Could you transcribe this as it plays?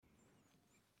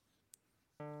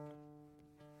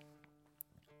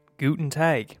Guten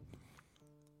Tag.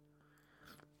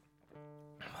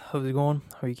 How's it going?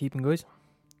 How are you keeping, guys?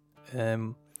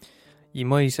 You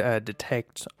might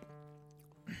detect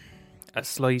a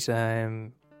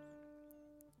slightly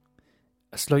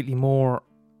more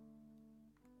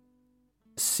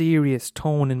serious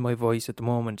tone in my voice at the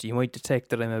moment. You might detect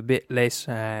that I'm a bit less.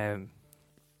 I'm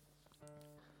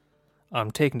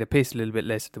taking the piss a little bit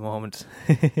less at the moment.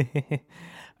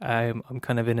 I'm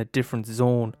kind of in a different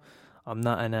zone. I'm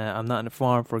not in a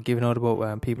form for giving out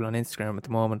about people on Instagram at the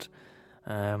moment.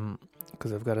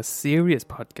 Because I've got a serious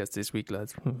podcast this week,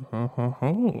 lads.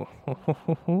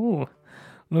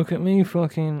 Look at me,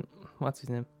 fucking. What's his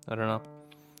name? I don't know.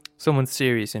 Someone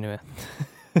serious, anyway.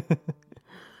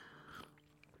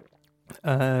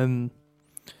 So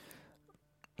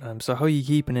how are you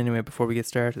keeping anyway before we get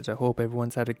started? I hope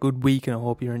everyone's had a good week and I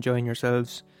hope you're enjoying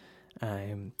yourselves.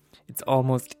 It's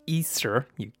almost Easter,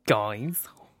 you guys.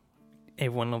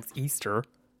 Everyone loves Easter.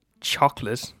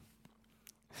 Chocolate.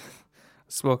 I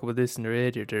spoke about this in the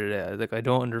radio today. Like, I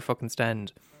don't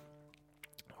understand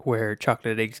where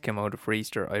chocolate eggs came out of for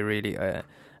Easter. I really,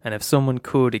 and if someone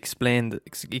could explain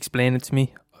it to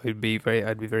me, I'd be very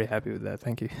happy with that.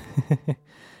 Thank you.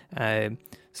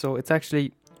 So it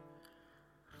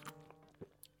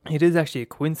is actually a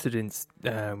coincidence,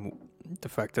 the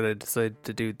fact that I decided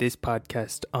to do this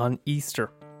podcast on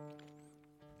Easter.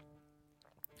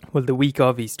 Well, the week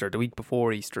of Easter, the week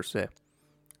before Easter, say.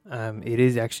 It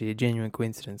is actually a genuine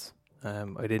coincidence.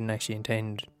 I didn't actually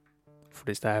intend for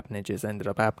this to happen, it just ended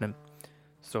up happening.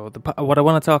 So what I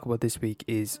want to talk about this week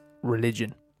is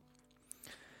religion.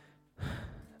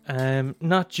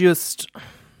 Not just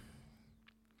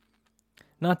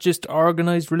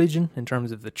organized religion in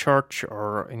terms of the church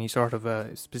or any sort of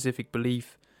a specific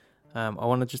belief. I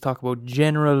want to just talk about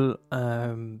general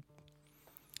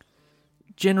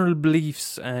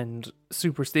beliefs and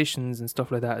superstitions and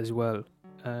stuff like that as well.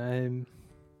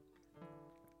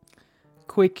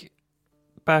 Quick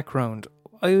background.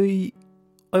 I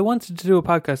wanted to do a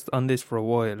podcast on this for a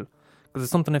while because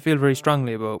it's something I feel very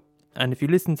strongly about. And if you've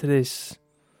listened to this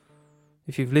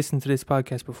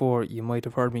podcast before, you might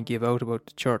have heard me give out about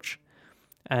the church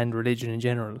and religion in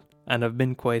general. And I've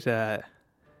been quite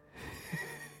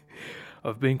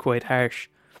harsh,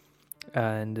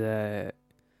 and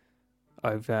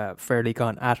I've fairly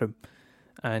gone at him.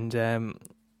 And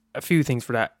a few things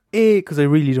for that. A, because I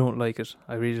really don't like it.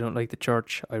 I really don't like the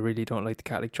church. I really don't like the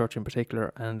Catholic Church in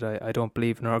particular. And I don't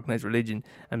believe in organised religion.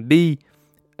 And B,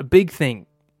 a big thing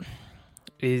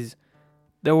is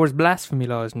there was blasphemy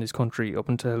laws in this country up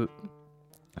until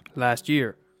last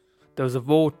year. There was a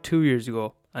vote 2 years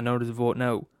ago, and now there's a vote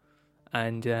now.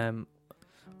 And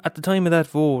at the time of that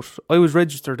vote, I was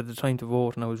registered at the time to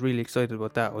vote, and I was really excited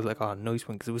about that. I was like, oh, nice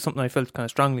one, because it was something I felt kind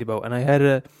of strongly about. And I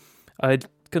had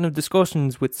kind of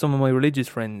discussions with some of my religious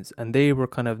friends, and they were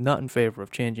kind of not in favour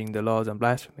of changing the laws on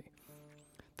blasphemy.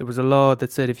 There was a law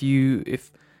that said if you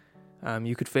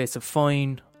could face a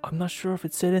fine. I'm not sure if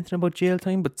it said anything about jail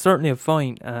time, but certainly a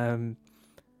fine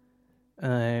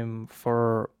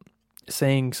for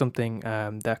saying something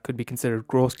that could be considered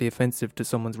grossly offensive to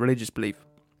someone's religious belief.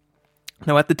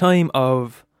 Now, at the time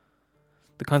of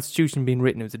the Constitution being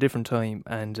written, it was a different time,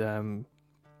 and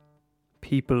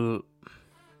people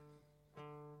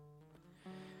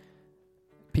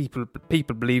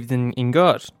believed in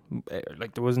God.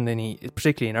 Like, there wasn't any,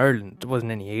 particularly in Ireland, there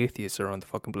wasn't any atheists around the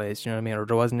fucking place, you know what I mean? Or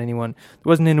there wasn't anyone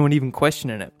even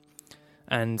questioning it.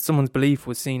 And someone's belief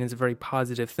was seen as a very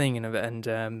positive thing, and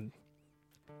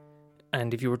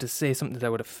if you were to say something that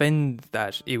would offend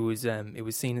that, it was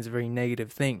seen as a very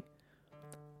negative thing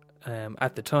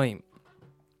at the time.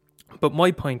 But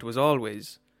my point was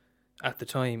always, at the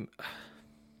time,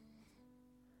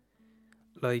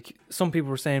 like, some people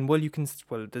were saying, well,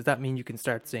 does that mean you can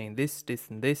start saying this,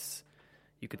 and this?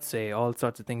 You could say all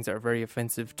sorts of things that are very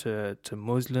offensive to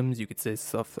Muslims. You could say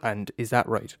stuff, and is that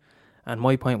right? And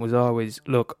my point was always,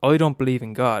 look, I don't believe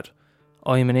in God.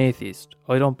 I am an atheist.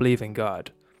 I don't believe in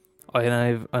God.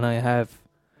 I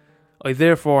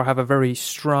therefore have a very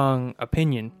strong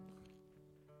opinion,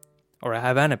 or I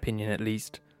have an opinion at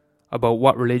least, about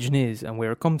what religion is and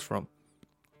where it comes from.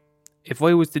 If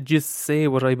I was to just say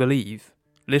what I believe,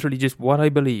 literally just what I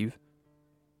believe,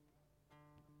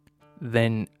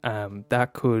 then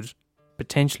that could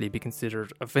potentially be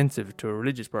considered offensive to a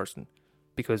religious person,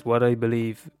 because what I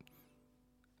believe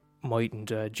mightn't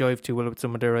jive too well with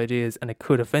some of their ideas, and it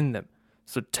could offend them.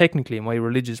 So technically, my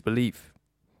religious belief,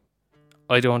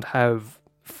 I don't have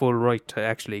full right to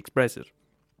actually express it.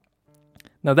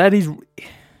 Now that is,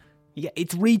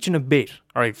 it's reaching a bit.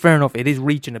 All right, fair enough. It is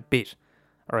reaching a bit.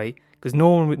 All right, because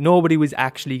nobody was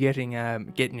actually getting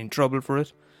in trouble for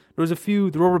it. There was a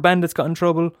few. The Rubber Bandits got in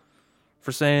trouble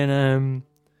for saying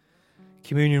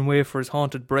communion wafers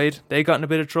haunted bread. They got in a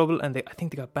bit of trouble, and I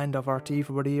think they got banned off RT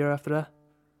for about a year after that.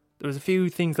 There was a few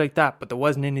things like that, but there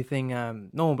wasn't anything.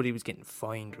 Nobody was getting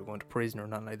fined or going to prison or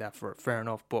nothing like that for it. Fair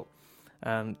enough, but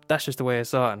that's just the way I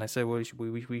saw it. And I said, well,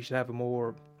 we should have a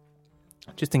more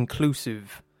just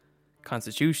inclusive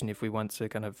constitution if we want to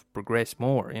kind of progress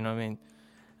more. You know what I mean?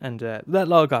 And that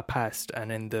law got passed,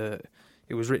 and then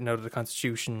it was written out of the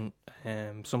constitution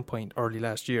some point early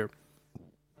last year.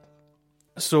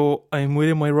 So I'm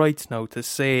within my rights now to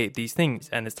say these things,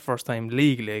 and it's the first time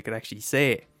legally I could actually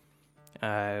say.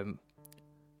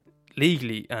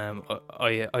 Legally,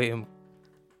 I am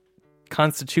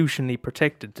constitutionally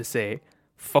protected to say,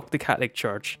 fuck the Catholic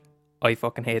Church. I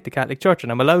fucking hate the Catholic Church,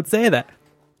 and I'm allowed to say that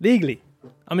legally.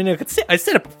 I mean, I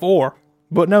said it before,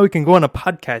 but now we can go on a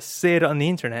podcast, say it on the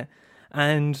internet,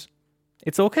 and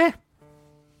it's okay.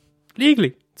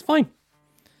 Legally, it's fine,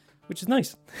 which is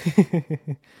nice.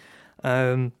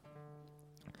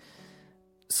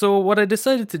 So what I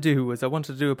decided to do was I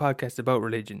wanted to do a podcast about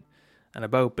religion and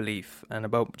about belief and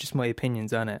about just my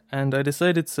opinions on it. And I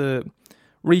decided to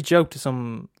reach out to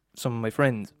some of my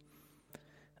friends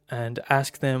and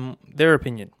ask them their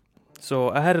opinion. So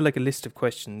I had a list of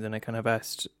questions, and I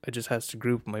just asked a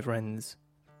group of my friends,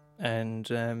 and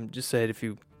just said, if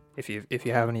you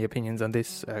have any opinions on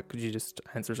this, could you just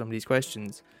answer some of these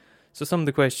questions? So some of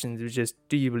the questions was just,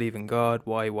 do you believe in God?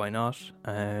 Why not?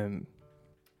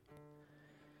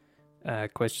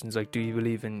 Questions like, do you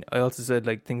believe in... I also said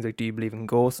things like, do you believe in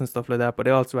ghosts and stuff like that? But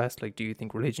I also asked do you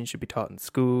think religion should be taught in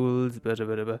schools? Blah, blah,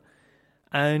 blah, blah.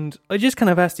 And I just kind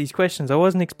of asked these questions. I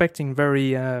wasn't expecting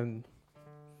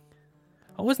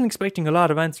I wasn't expecting a lot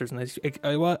of answers, and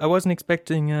I wasn't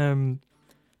expecting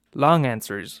long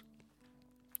answers.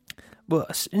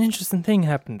 But an interesting thing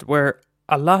happened where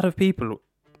a lot of people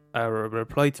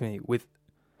replied to me with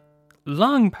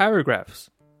long paragraphs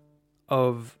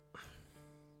of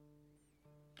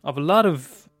a lot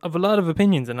of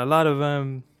opinions and a lot of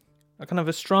a kind of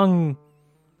a strong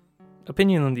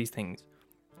opinion on these things,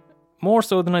 more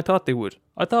so than I thought they would.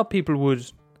 I thought people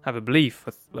would have a belief,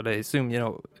 but I assume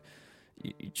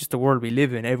just the world we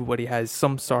live in, everybody has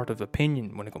some sort of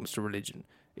opinion when it comes to religion.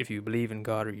 If you believe in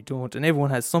God or you don't, and everyone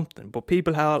has something. But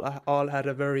people all had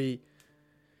a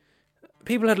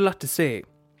lot to say,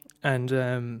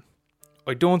 and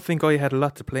I don't think I had a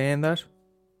lot to play in that.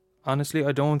 Honestly,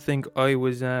 I don't think I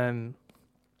was. I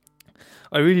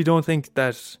really don't think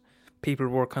that people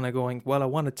were kind of going, well, I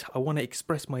want to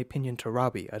express my opinion to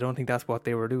Robbie. I don't think that's what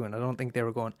they were doing. I don't think they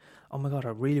were going, oh my God, I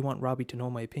really want Robbie to know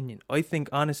my opinion. I think,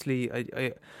 honestly,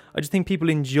 I just think people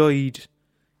enjoyed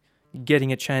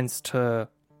getting a chance to,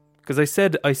 because I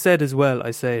said as well,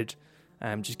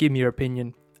 just give me your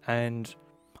opinion, and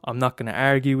I'm not going to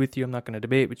argue with you, I'm not going to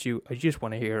debate with you, I just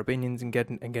want to hear opinions and get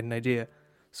an idea.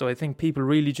 So I think people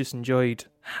really just enjoyed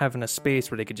having a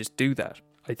space where they could just do that.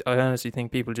 I honestly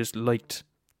think people just liked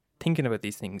thinking about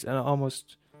these things and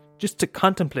almost just to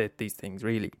contemplate these things,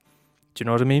 really. Do you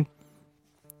know what I mean?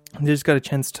 And they just got a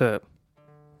chance to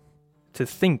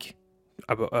think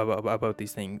about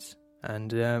these things,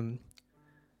 and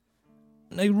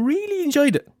I really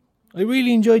enjoyed it. I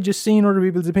really enjoyed just seeing other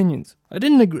people's opinions. I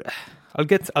didn't agree. I'll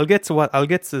get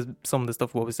to some of the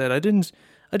stuff what was said. I didn't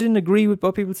agree with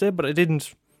what people said, but I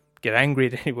didn't get angry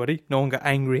at anybody. No one got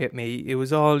angry at me. It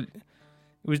was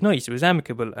nice. It was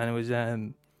amicable, and it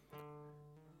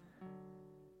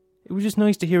was just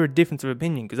nice to hear a difference of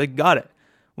opinion, because I got it.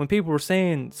 When people were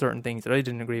saying certain things that I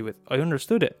didn't agree with, I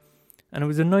understood it, and it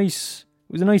was a nice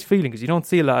feeling, because you don't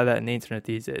see a lot of that on the internet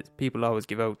these days. People always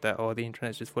give out that, the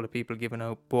internet's just full of people giving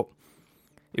out, but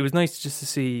it was nice just to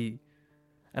see,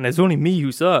 and it's only me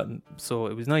who saw it, so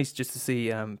it was nice just to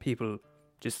see people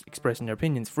just expressing their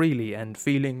opinions freely and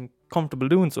feeling comfortable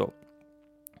doing so.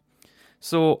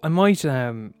 So I might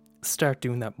start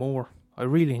doing that more. I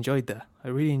really enjoyed that. I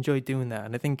really enjoyed doing that,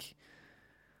 and I think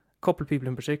a couple of people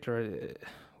in particular,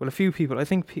 a few people, I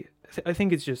think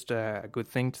it's just a good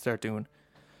thing to start doing.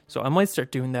 So I might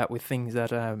start doing that with things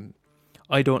that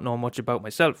I don't know much about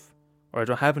myself, or I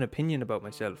don't have an opinion about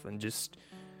myself, and just,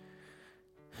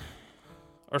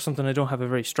 or something I don't have a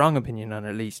very strong opinion on,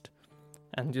 at least,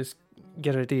 and just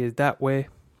get ideas that way.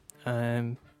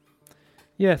 Things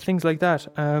like that.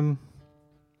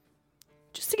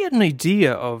 Just to get an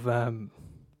idea of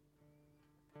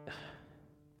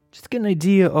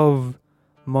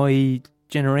my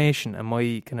generation and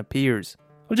my kind of peers.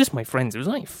 Well, just my friends. There was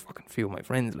only a fucking few of my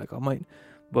friends,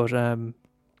 but I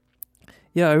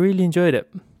really enjoyed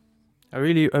it. I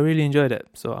really enjoyed it.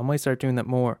 So I might start doing that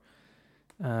more.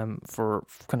 for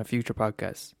kind of future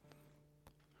podcasts.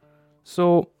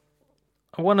 So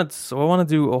I want to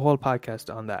do a whole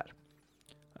podcast on that.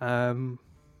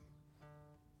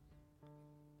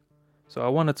 So I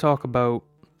want to talk about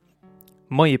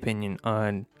my opinion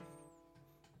on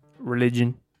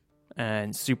religion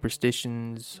and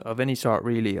superstitions of any sort.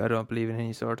 Really, I don't believe in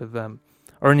any sort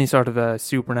of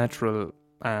supernatural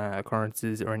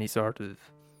occurrences or any sort of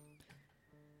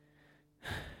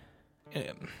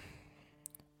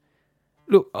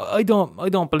look. I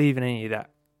don't believe in any of that,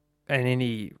 in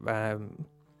any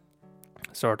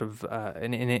sort of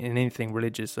in anything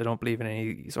religious. I don't believe in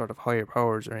any sort of higher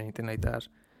powers or anything like that.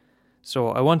 So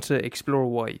I want to explore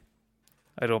why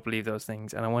I don't believe those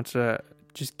things, and I want to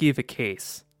just give a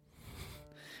case,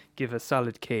 give a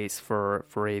solid case for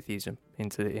atheism in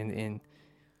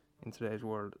today's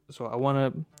world. So I want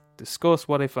to discuss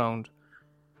what I found.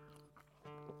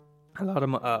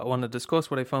 I want to discuss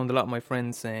what I found a lot of my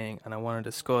friends saying, and I want to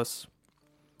discuss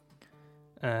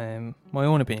my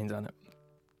own opinions on it.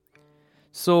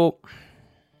 So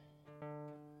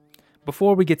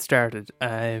before we get started,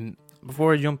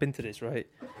 before I jump into this, right?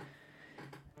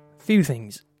 A few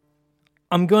things.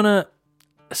 I'm gonna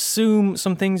assume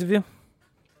some things of you.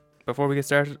 Before we get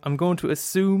started, I'm going to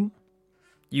assume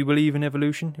you believe in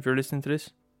evolution. If you're listening to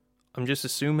this, I'm just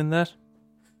assuming that.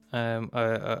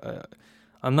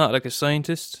 I'm not like a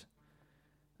scientist,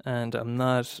 and I'm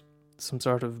not some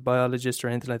sort of biologist or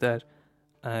anything like that.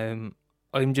 I'm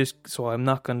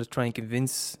not going to try and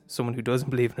convince someone who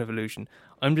doesn't believe in evolution.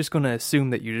 I'm just going to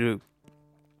assume that you do.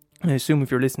 I assume if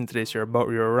you're listening to this, you're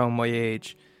around my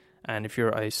age, and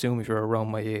I assume if you're around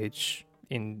my age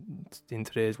in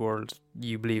today's world,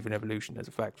 you believe in evolution as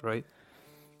a fact, right?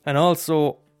 And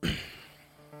also,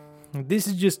 this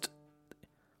is just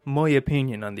my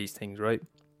opinion on these things, right?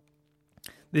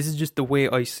 This is just the way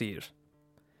I see it.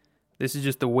 This is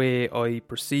just the way I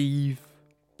perceive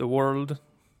the world,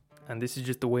 and this is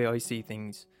just the way I see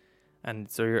things.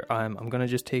 And so I'm gonna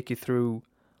just take you through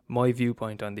my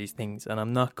viewpoint on these things, and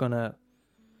I'm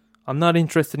not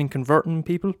interested in converting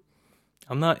people.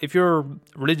 If you're a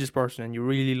religious person and you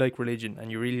really like religion and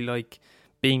you really like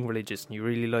being religious and you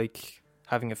really like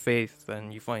having a faith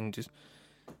and you find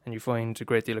a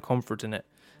great deal of comfort in it,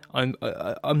 I'm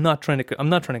not trying to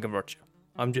convert you.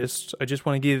 I just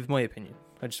want to give my opinion.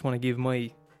 I just want to give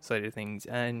my side of things,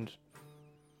 and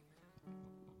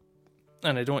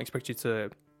I don't expect you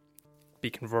to be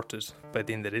converted by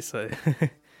the end of this.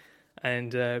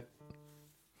 And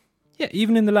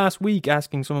even in the last week,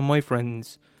 asking some of my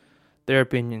friends their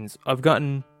opinions, I've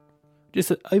gotten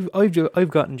just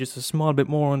a small bit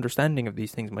more understanding of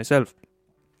these things myself.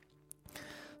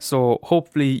 So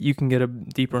hopefully you can get a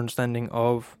deeper understanding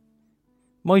of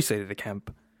my side of the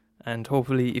camp, and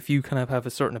hopefully if you kind of have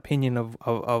a certain opinion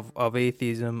of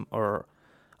atheism or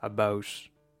about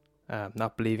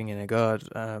not believing in a God,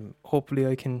 hopefully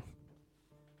I can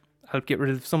help get rid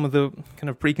of some of the kind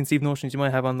of preconceived notions you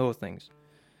might have on those things.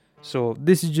 So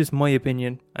this is just my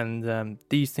opinion, and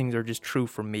these things are just true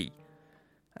for me,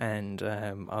 and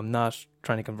I'm not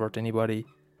trying to convert anybody,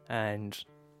 and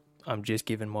I'm just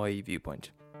giving my viewpoint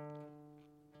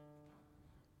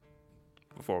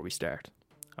before we start.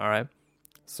 Alright,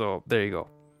 so there you go.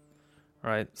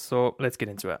 Alright, so let's get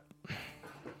into it.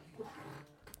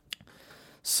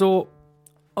 So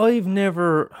I've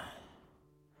never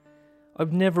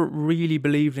really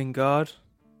believed in God.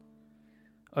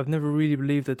 I've never really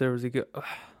believed that there was a God.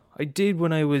 I did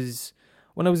when I was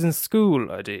in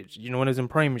school. I did. When I was in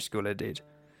primary school, I did,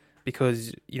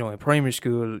 because in primary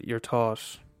school you're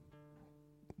taught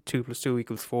 2 + 2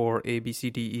 = 4. A, B, C,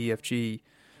 D, E, F, G.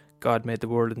 God made the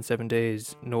world in 7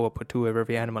 days. Noah put 2 of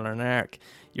every animal in an ark.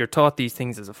 You're taught these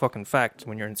things as a fucking fact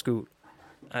when you're in school.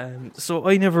 So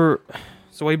I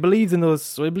believed in those.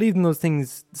 So I believed in those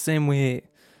things the same way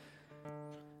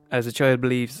as a child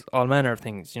believes all manner of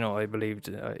things. I believed,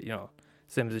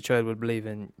 same as a child would believe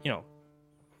in,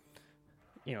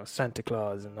 Santa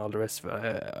Claus and all the rest of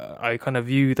it. I kind of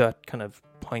view that kind of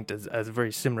point as a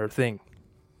very similar thing.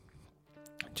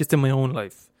 Just in my own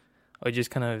life, I just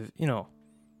kind of,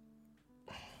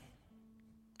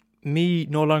 me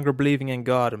no longer believing in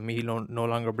God and me no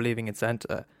longer believing in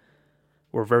Santa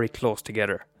were very close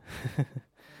together.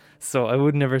 So I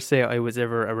would never say I was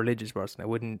ever a religious person. I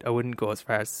wouldn't go as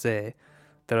far as to say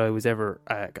that I was ever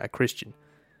a Christian.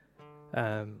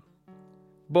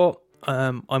 But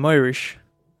I'm Irish,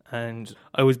 and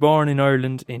I was born in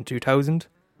Ireland in 2000,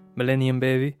 millennium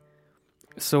baby.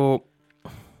 So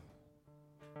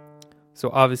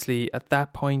obviously at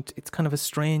that point it's kind of a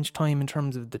strange time in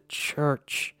terms of the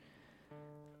church.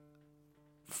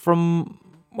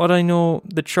 From what I know,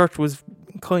 the church was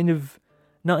kind of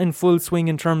not in full swing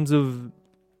in terms of,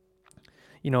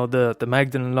 the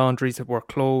Magdalene laundries that were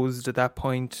closed at that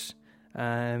point.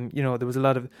 There was a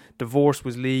lot of divorce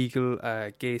was legal,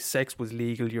 gay sex was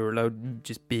legal. You were allowed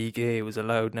just be gay, it was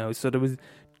allowed now. So there was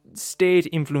state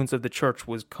influence of the church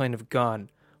was kind of gone,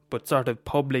 but sort of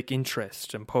public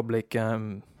interest and public,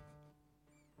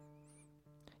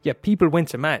 people went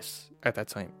to mass at that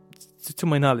time. To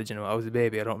my knowledge, I was a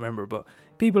baby, I don't remember, but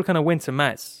people kind of went to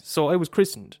mass. So I was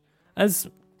christened, as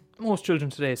most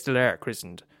children today still are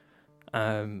christened.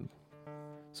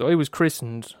 So I was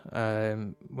christened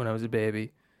when I was a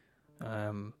baby,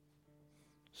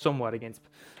 somewhat against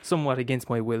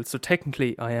my will. So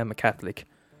technically, I am a Catholic.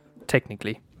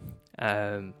 Technically,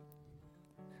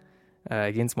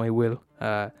 against my will.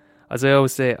 As I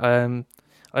always say, I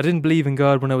didn't believe in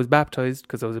God when I was baptized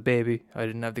because I was a baby. I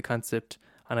didn't have the concept,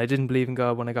 and I didn't believe in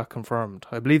God when I got confirmed.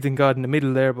 I believed in God in the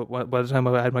middle there, but by the time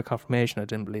I had my confirmation, I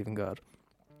didn't believe in God.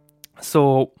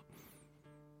 So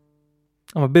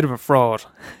I'm a bit of a fraud.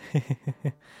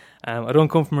 I don't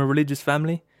come from a religious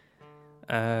family.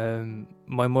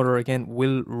 My mother, again,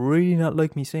 will really not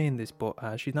like me saying this, but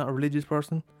she's not a religious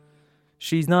person.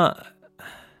 She's not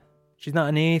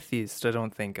an atheist, I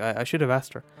don't think. I should have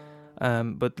asked her.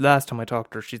 But last time I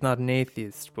talked to her, she's not an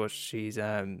atheist, but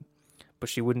but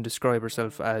she wouldn't describe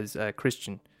herself as a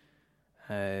Christian.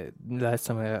 Last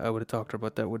time I would have talked to her,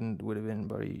 but that would have been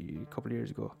about a couple of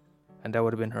years ago, and that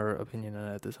would have been her opinion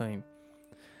at the time.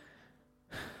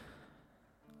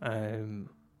 The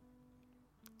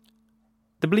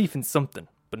belief in something,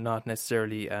 but not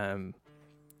necessarily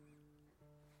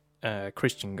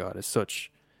Christian God as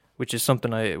such, which is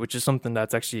something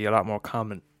that's actually a lot more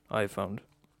common, I found.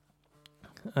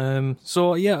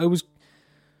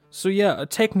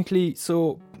 Technically,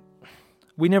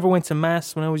 we never went to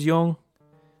mass when I was young,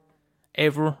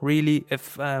 ever really.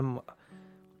 If I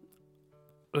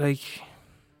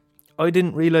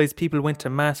didn't realize people went to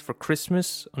mass for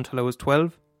Christmas until I was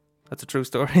 12. That's a true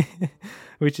story,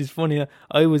 which is funny.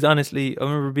 I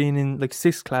remember being in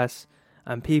 6th class,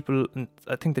 and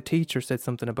I think the teacher said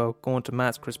something about going to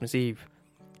mass Christmas Eve,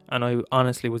 and I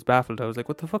honestly was baffled. I was like,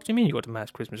 "What the fuck do you mean you go to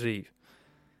mass Christmas Eve?"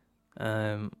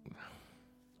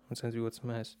 Sometimes we go to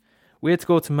mass. We had to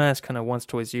go to mass kind of once,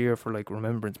 twice a year for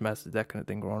remembrance masses, that kind of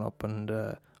thing, growing up, and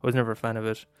I was never a fan of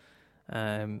it.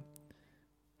 I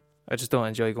just don't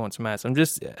enjoy going to mass.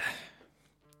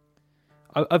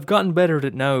 I've gotten better at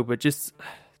it now, but just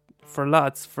a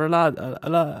lot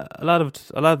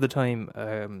of the time,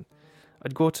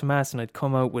 I'd go to mass and I'd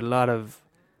come out with a lot of,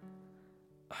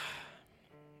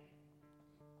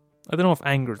 I don't know if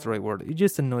anger is the right word. It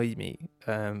just annoyed me,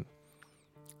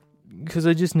 because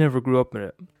I just never grew up with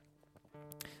it.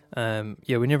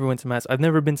 We never went to mass. I've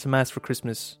never been to mass for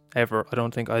Christmas ever. I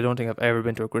don't think I've ever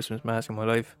been to a Christmas mass in my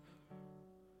life.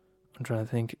 I'm trying to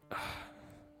think.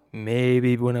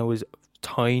 Maybe when I was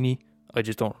tiny, I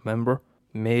just don't remember.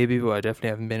 Maybe, but I definitely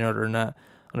haven't been other than that.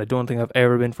 And I don't think I've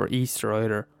ever been for Easter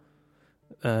either.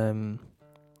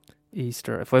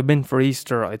 Easter. If I've been for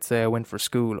Easter, I'd say I went for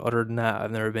school. Other than that,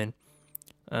 I've never been.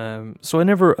 So I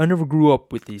never grew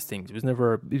up with these things. It was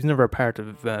never a part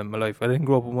of my life. I didn't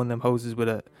grow up in one of them houses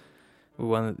with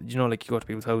one. You go to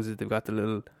people's houses, they've got the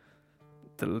little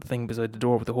thing beside the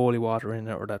door with the holy water in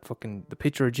it, or the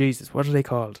picture of Jesus. What are they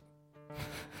called?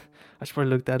 I should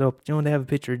probably look that up. Do you know when they have a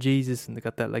picture of Jesus and they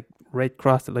got that red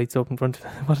cross that lights up in front of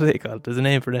them? What are they called? There's a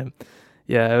name for them.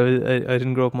 Yeah, I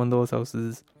didn't grow up in one of those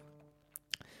houses.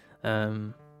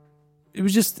 It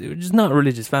was just not a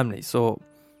religious family. So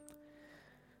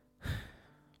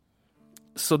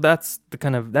that's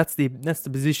the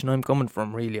position I'm coming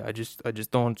from. Really, I just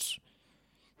don't.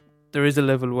 There is a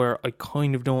level where I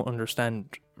kind of don't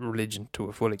understand religion to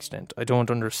a full extent. I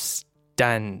don't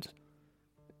understand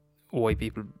why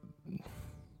people.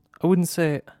 I wouldn't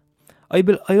say I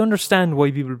understand why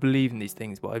people believe in these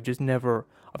things, but I've never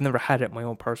had it in my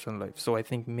own personal life. So I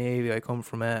think maybe I come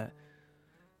from a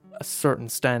certain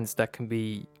stance that can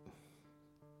be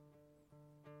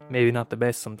maybe not the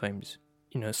best sometimes.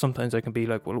 Sometimes I can be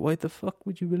like, well, why the fuck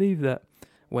would you believe that?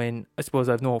 When I suppose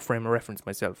I have no frame of reference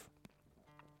myself.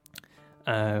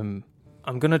 I'm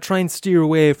going to try and steer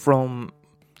away from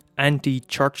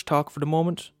anti-church talk for the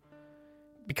moment.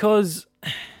 Because,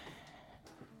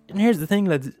 and here's the thing,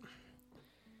 lads.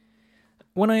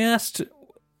 When I asked,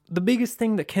 the biggest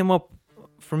thing that came up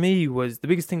for me was, the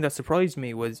biggest thing that surprised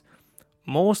me was,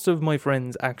 most of my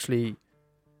friends actually,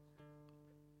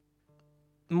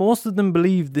 most of them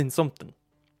believed in something,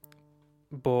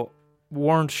 but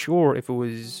weren't sure if it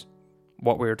was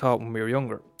what we were taught when we were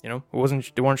younger. You know,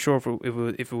 they weren't sure if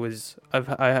it was.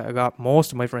 I got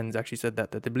most of my friends actually said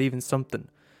that they believe in something,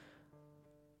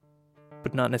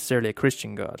 but not necessarily a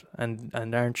Christian God,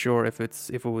 and aren't sure if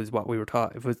it was what we were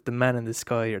taught, if it was the man in the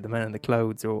sky or the man in the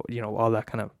clouds, or all that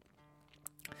kind of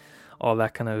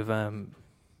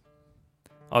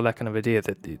idea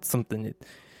that it's something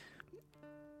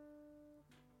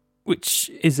which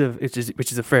is a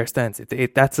fair stance.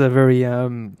 That's a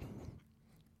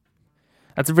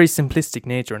very simplistic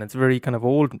nature, and it's a very kind of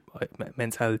old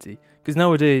mentality, because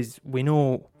nowadays we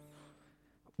know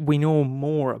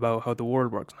more about how the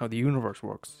world works, how the universe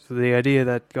works. So the idea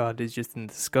that God is just in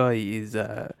the sky is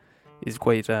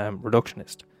quite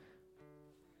reductionist.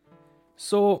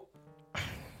 So,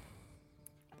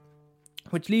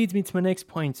 which leads me to my next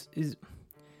point is,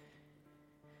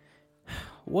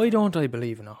 why don't I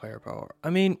believe in a higher power? I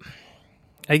mean,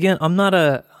 again, I'm not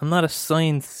a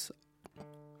science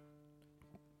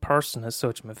person as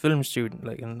such. I'm a film student,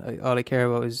 and all I care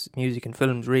about is music and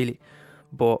films, really.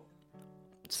 But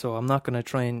so I'm not gonna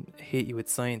try and hit you with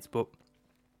science, but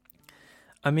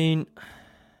I mean,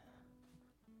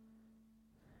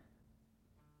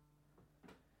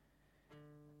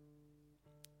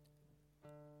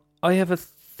 I have a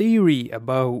theory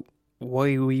about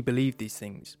why we believe these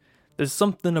things. There's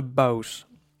something about,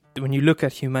 when you look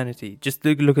at humanity, just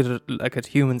look at it like at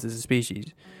humans as a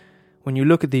species. When you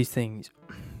look at these things,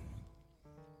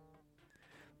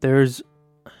 I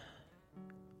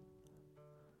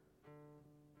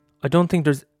don't think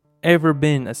there's ever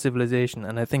been a civilization,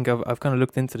 and I think I've kind of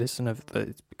looked into this, and I've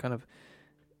kind of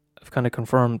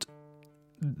confirmed.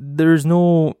 There's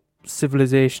no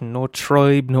civilization, no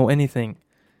tribe, no anything,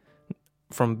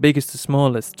 from biggest to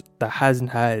smallest, that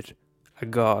hasn't had a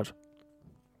god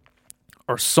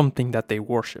or something that they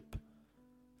worship,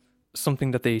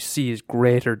 something that they see as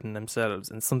greater than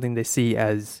themselves, and something they see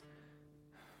as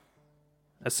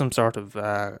some sort of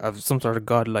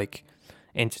godlike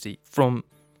entity.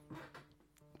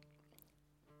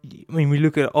 We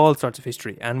look at all sorts of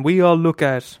history, and we all look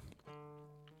at.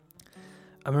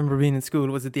 I remember being in school.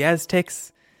 Was it the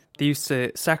Aztecs? They used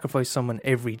to sacrifice someone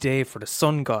every day for the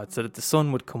sun god, so that the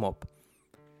sun would come up.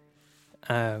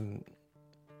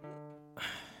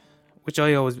 Which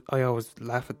I always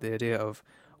laugh at the idea of,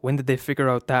 when did they figure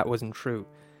out that wasn't true?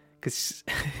 Because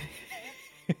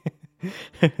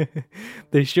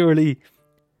they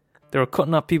were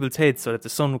cutting off people's heads so that the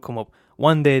sun would come up.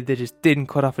 One day they just didn't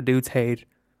cut off a dude's head.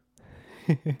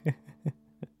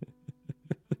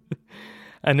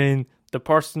 And then the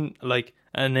person,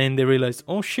 and then they realised,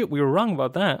 oh shit, we were wrong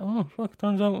about that. Oh fuck,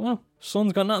 turns out, well,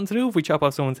 sun's got nothing to do if we chop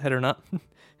off someone's head or not.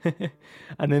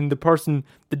 And then the person,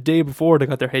 the day before they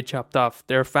got their head chopped off,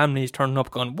 their family's turning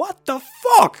up going, what the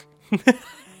fuck?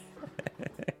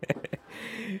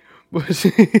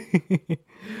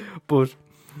 But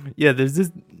yeah, there's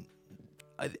this,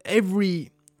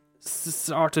 every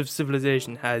sort of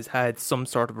civilization has had some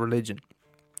sort of religion,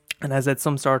 and has had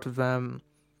some sort of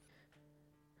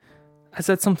has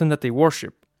had something that they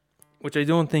worship, which I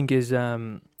don't think is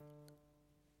a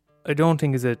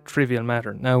trivial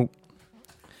matter. Now,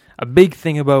 a big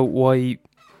thing about why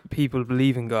people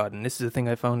believe in God, and this is the thing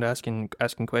I found asking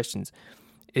questions,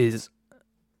 is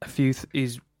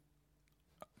there's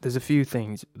a few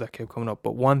things that kept coming up,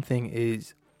 but one thing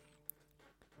is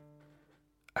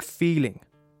a feeling.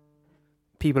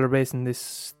 People are basing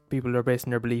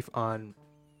their belief on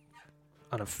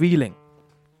a feeling,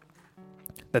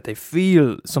 that they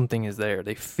feel something is there.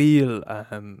 They feel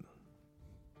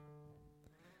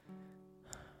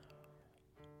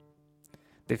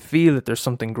that there's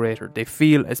something greater. They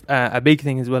feel a big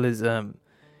thing as well as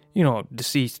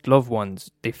deceased loved ones.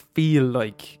 They feel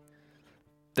like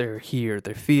they're here.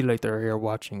 They feel like they're here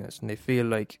watching us, and they feel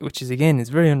like, which is again is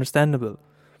very understandable.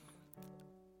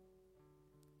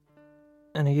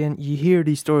 And again, you hear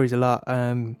these stories a lot,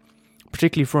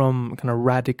 particularly from kind of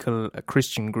radical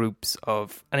Christian groups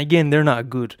and again, they're not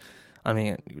good. I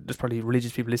mean, there's probably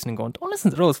religious people listening going, don't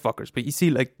listen to those fuckers. But you see,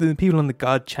 like, the people on the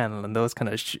God channel and those kind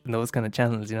of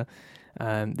channels,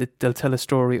 they'll tell a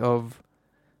story of,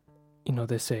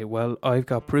 they say, well, I've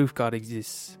got proof God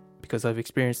exists because I've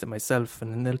experienced it myself.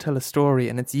 And then they'll tell a story,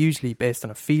 and it's usually based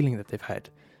on a feeling that they've had,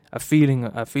 a feeling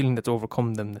that's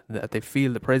overcome them, that they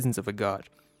feel the presence of a God.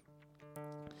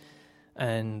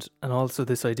 And also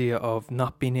this idea of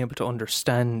not being able to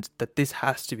understand that this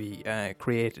has to be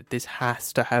created. This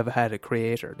has to have had a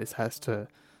creator. This has to.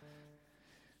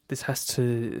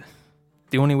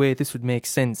 The only way this would make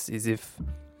sense is if,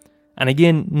 and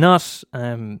again, not.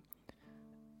 And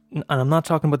I'm not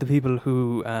talking about the people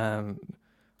who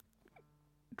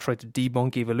try to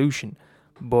debunk evolution,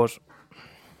 but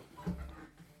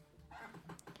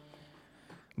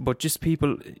but just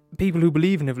people who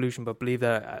believe in evolution, but believe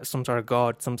that some sort of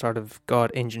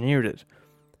God engineered it.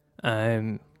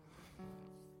 And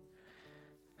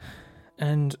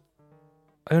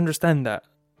I understand that,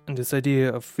 and this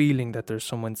idea of feeling that there's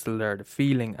someone still there, the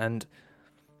feeling, and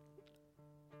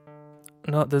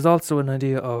no, there's also an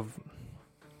idea of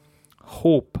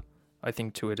hope, I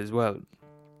think, to it as well.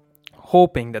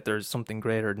 Hoping that there's something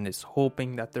greater than this,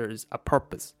 hoping that there's a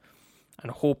purpose, and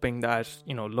hoping that,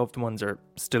 you know, loved ones are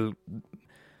still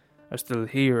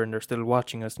here, and they're still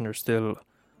watching us, and they're still,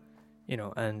 you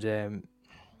know, and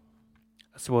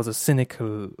I suppose a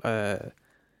cynical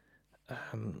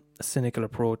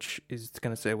approach is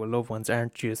going to say, well, loved ones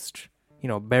aren't just, you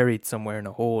know, buried somewhere in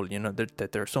a hole, you know,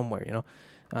 that they're somewhere, you know.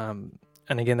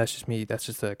 And again, that's just me. That's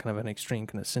just a kind of an extreme,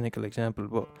 kind of cynical example.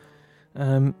 But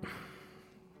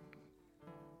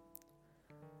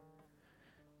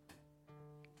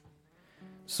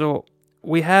so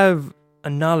we have a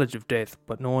knowledge of death,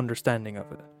 but no understanding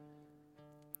of it.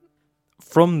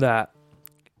 From that,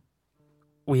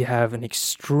 we have an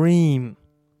extreme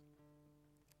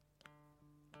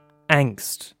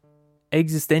angst.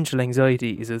 Existential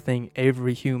anxiety is a thing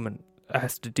every human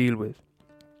has to deal with,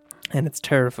 and it's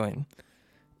terrifying.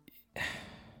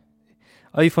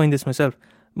 I find this myself.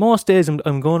 Most days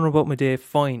I'm going about my day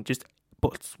fine,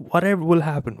 but whatever will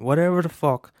happen, whatever the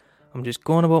fuck, I'm just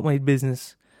going about my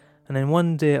business, and then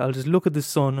one day I'll just look at the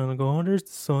sun and I'll go, oh, there's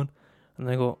the sun, and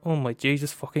I go, oh my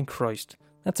Jesus fucking Christ,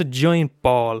 that's a giant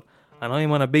ball, and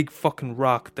I'm on a big fucking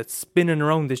rock that's spinning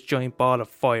around this giant ball of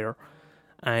fire,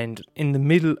 and in the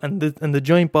middle, and the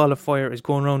giant ball of fire is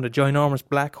going around a ginormous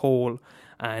black hole,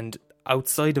 and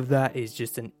outside of that is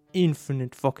just an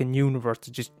infinite fucking universe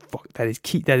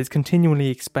that is continually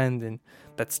expanding,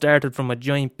 that started from a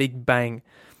giant big bang,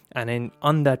 and then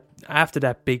after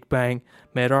that big bang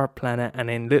made our planet, and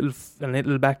then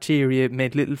little bacteria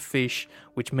made little fish,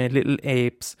 which made little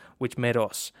apes, which made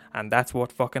us, and that's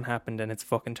what fucking happened, and it's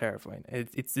fucking terrifying.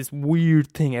 It's this weird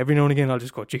thing. Every now and again I'll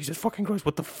just go, Jesus fucking Christ,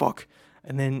 what the fuck?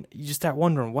 And then you just start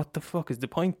wondering, what the fuck is the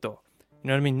point though? You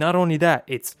know what I mean? Not only that,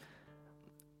 it's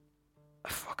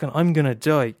fucking, I'm gonna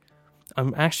die.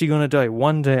 I'm actually gonna die.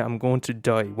 One day I'm going to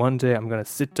die. One day I'm gonna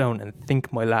sit down and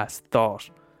think my last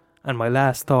thought. And my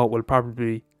last thought will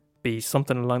probably be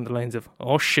something along the lines of,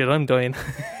 oh shit, I'm dying.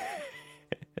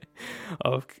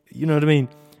 You know what I mean?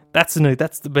 That's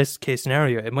the best case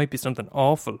scenario. It might be something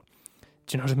awful.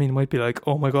 Do you know what I mean? It might be like,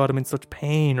 oh my god, I'm in such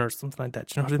pain or something like that.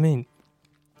 Do you know what I mean?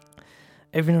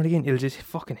 Every now and again, it'll just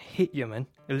fucking hit you, man.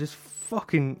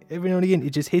 Every now and again, it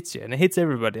just hits you. And it hits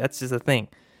everybody. That's just a thing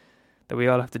that we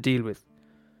all have to deal with.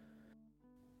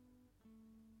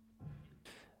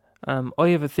 I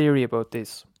have a theory about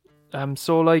this.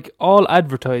 So like all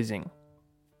advertising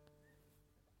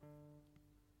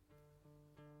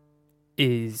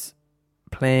is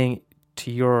playing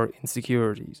to your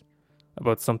insecurities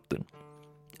about something.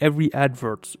 Every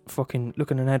advert, fucking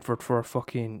look at an advert for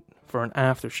an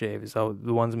aftershave is how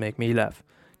the ones that make me laugh.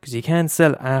 Because you can't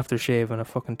sell aftershave on a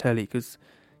fucking telly, because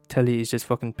telly is just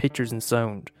fucking pictures and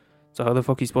sound. So how the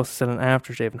fuck are you supposed to sell an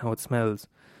aftershave and how it smells?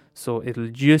 So it'll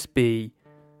just be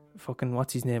fucking,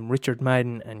 what's his name, Richard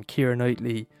Madden and Keira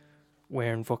Knightley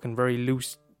wearing fucking very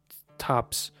loose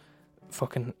tops,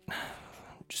 fucking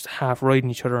just half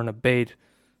riding each other on a bed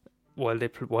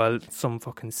while some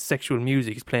fucking sexual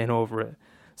music is playing over it.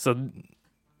 So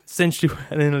essentially,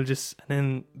 and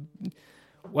then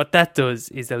what that does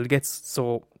is they're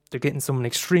getting someone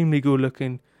extremely good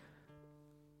looking,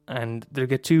 and they'll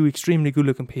get two extremely good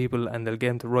looking people, and they'll get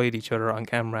them to ride each other on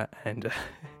camera, and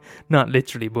not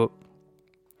literally, but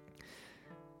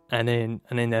and then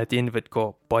at the end of it,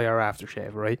 go buy our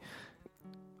aftershave, right?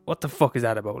 What the fuck is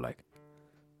that about? Like,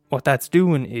 what that's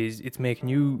doing is it's making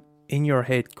you in your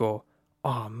head go,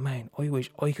 oh man, I wish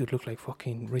I could look like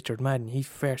fucking Richard Madden. He's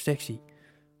fair sexy.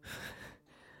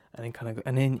 And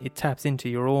then it taps into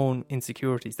your own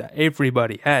insecurities that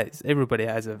everybody has. Everybody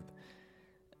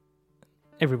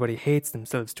hates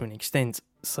themselves to an extent.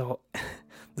 So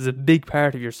there's a big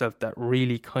part of yourself that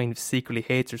really kind of secretly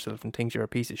hates yourself and thinks you're a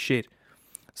piece of shit.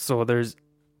 So there's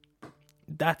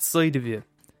that side of you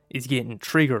is getting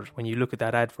triggered when you look at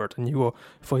that advert and you go,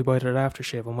 if I buy that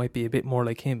aftershave, I might be a bit more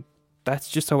like him.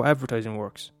 That's just how advertising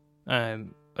works. I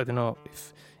don't know,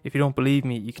 if you don't believe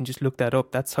me, you can just look that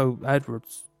up. That's how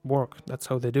adverts work. That's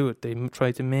how they do it. They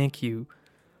try to make you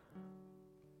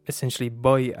essentially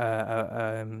buy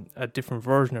a different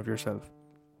version of yourself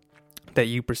that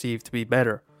you perceive to be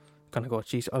better. Kind of go,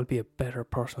 geez, I'll be a better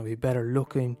person, I'll be better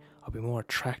looking, I'll be more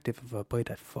attractive if I buy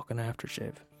that fucking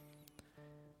aftershave.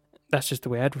 That's just the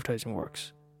way advertising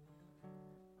works.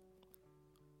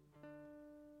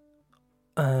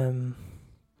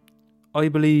 I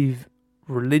believe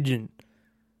religion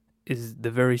is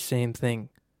the very same thing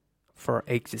for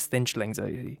existential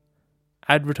anxiety.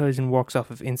 Advertising works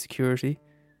off of insecurity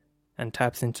and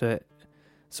taps into.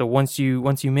 So once you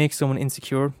make someone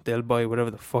insecure, they'll buy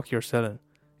whatever the fuck you're selling.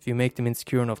 If you make them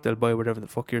insecure enough, they'll buy whatever the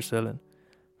fuck you're selling.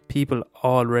 People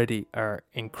already are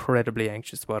incredibly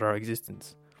anxious about our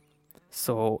existence.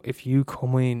 So if you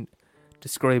come in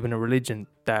describing a religion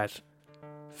that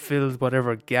fills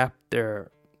whatever gap they're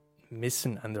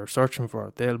missing and they're searching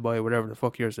for, they'll buy whatever the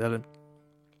fuck you're selling.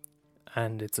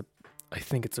 And I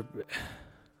think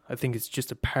it's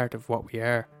just a part of what we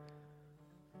are.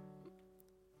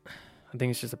 I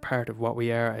think it's just a part of what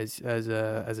we are as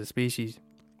a species.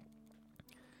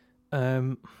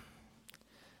 The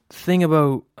thing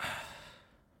about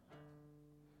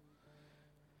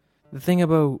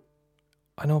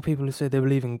I know people who say they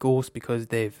believe in ghosts because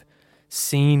they've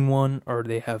seen one or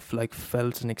they have like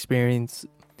felt an experience.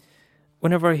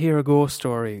 Whenever I hear a ghost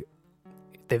story,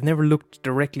 they've never looked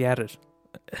directly at it.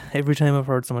 Every time I've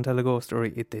heard someone tell a ghost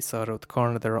story, they saw it out the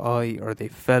corner of their eye, or they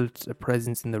felt a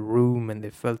presence in the room and they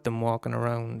felt them walking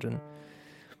around,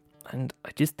 and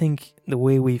I just think the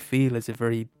way we feel is a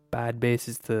very bad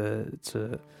basis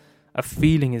to a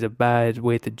feeling is a bad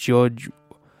way to judge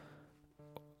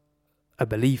a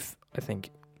belief, I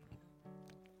think.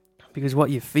 Because what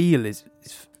you feel is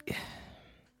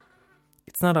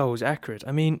it's not always accurate.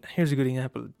 I mean, here's a good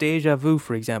example. Deja vu,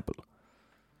 for example.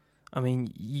 I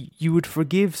mean, you would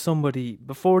forgive somebody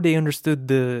before they understood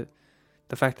the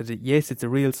fact that yes, it's a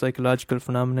real psychological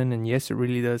phenomenon, and yes, it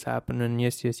really does happen, and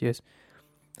yes.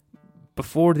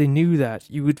 Before they knew that,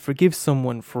 you would forgive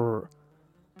someone for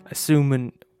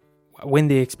assuming when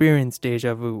they experience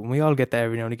deja vu, and we all get that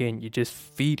every now and again, you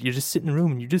just sit in a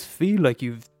room and you just feel like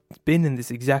you've been in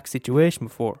this exact situation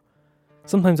before.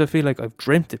 Sometimes I feel like I've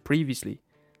dreamt it previously.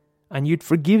 And you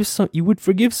would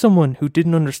forgive someone who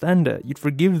didn't understand it. You'd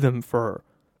forgive them for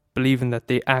believing that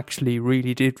they actually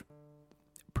really did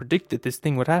predict that this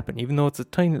thing would happen, even though it's a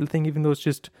tiny little thing, even though it's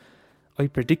just, I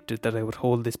predicted that I would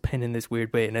hold this pen in this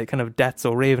weird way, in a kind of That's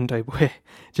So Raven type way.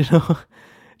 Do you know?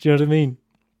 Do you know what I mean?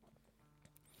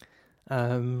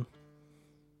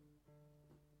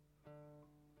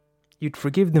 You'd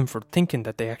forgive them for thinking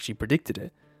that they actually predicted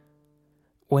it,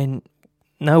 when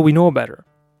now we know better.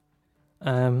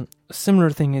 A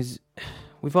similar thing is,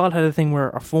 we've all had a thing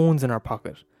where our phone's in our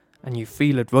pocket and you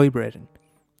feel it vibrating.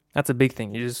 That's a big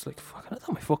thing. You're just like, fuck, I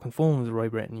thought my fucking phone was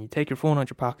vibrating. You take your phone out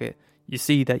your pocket, you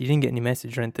see that you didn't get any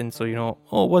message or anything, so you know,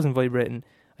 oh, it wasn't vibrating,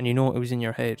 and you know it was in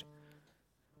your head.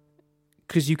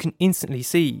 Because you can instantly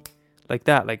see, like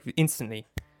that, like instantly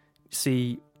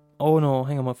see, oh no,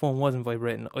 hang on, my phone wasn't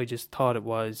vibrating, I just thought it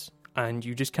was, and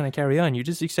you just kind of carry on. You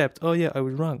just accept, oh yeah, I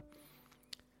was wrong.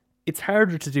 It's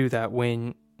harder to do that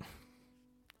when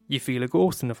you feel a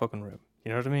ghost in the fucking room. You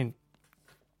know what I mean?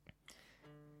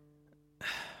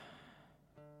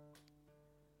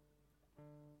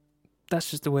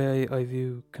 That's just the way I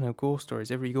view kind of ghost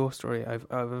stories. Every ghost story I've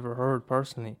ever heard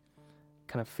personally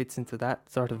kind of fits into that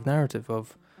sort of narrative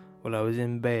of, well, I was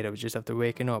in bed, I was just after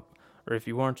waking up. Or if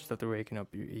you weren't just after waking up,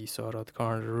 you saw it out the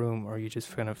corner of the room, or you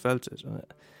just kind of felt it.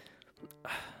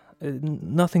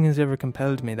 Nothing has ever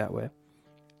compelled me that way.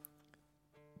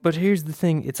 But here's the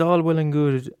thing, it's all well and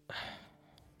good.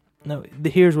 Now,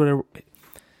 here's where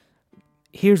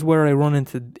I run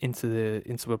into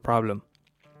a problem.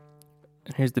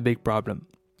 And here's the big problem.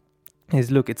 Is,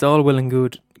 look, it's all well and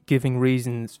good giving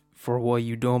reasons for why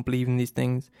you don't believe in these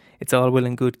things. It's all well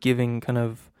and good giving kind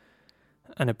of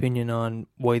an opinion on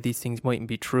why these things mightn't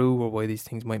be true or why these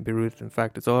things might be rooted in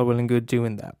fact. It's all well and good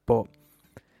doing that. But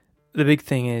the big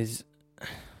thing is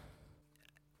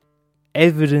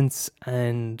evidence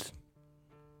and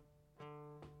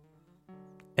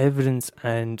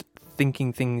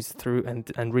thinking things through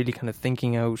and really kind of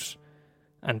thinking out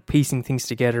and piecing things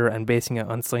together and basing it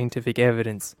on scientific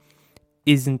evidence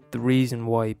isn't the reason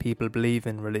why people believe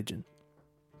in religion.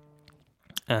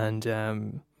 And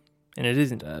it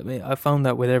isn't. I mean, I found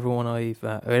that with everyone I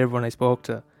spoke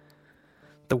to,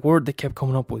 the word that kept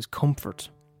coming up was comfort.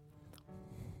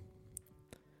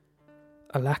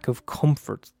 A lack of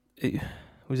comfort. It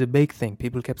was a big thing.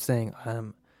 People kept saying,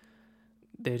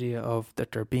 the idea of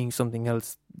that there being something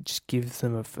else just gives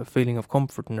them a feeling of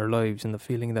comfort in their lives, and the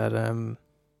feeling that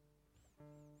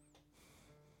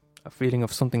a feeling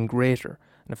of something greater,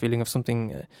 and a feeling of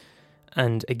something,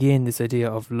 and again this idea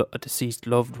of deceased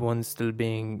loved ones still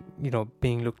being,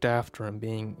 being looked after and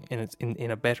being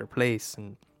in a better place,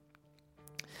 and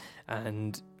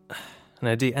an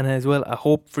idea, and as well a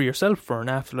hope for yourself, for an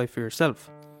afterlife for yourself.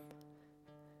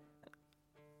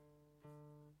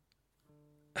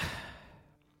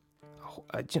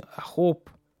 I hope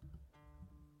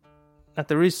that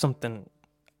there is something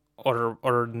other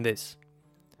than this.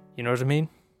 You know what I mean?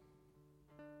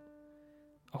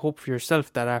 I hope for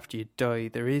yourself that after you die,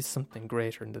 there is something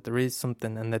greater, and that there is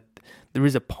something, and that there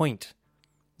is a point.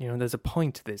 You know, there's a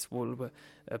point to this. Well,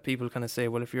 people kind of say,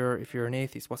 well, if you're an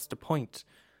atheist, what's the point?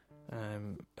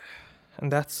 And I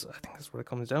think that's what it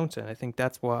comes down to. And I think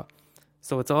that's what.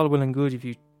 So it's all well and good if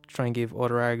you try and give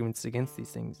other arguments against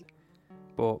these things,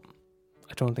 but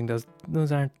I don't think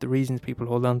those aren't the reasons people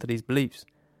hold on to these beliefs.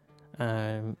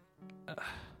 A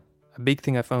big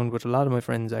thing I found with a lot of my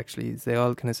friends actually is they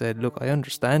all kind of said, look, I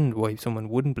understand why someone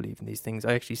wouldn't believe in these things.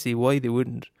 I actually see why they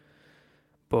wouldn't,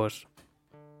 but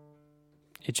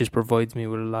it just provides me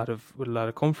with a lot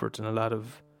of comfort and a lot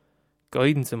of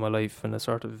guidance in my life, and there's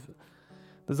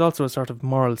also a sort of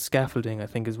moral scaffolding, I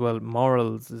think, as well.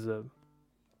 Morals is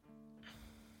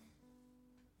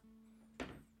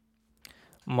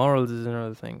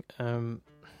another thing.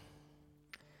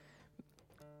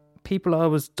 People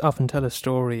often tell a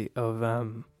story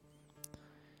of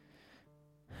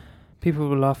people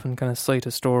will often kind of cite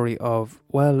a story of,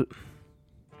 well,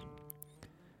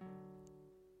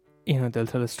 you know, they'll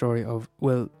tell a story of,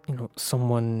 well, you know,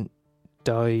 someone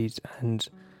died and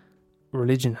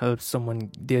religion helps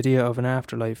someone, the idea of an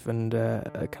afterlife, and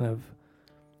kind of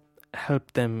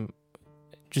help them,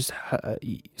 just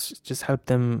help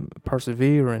them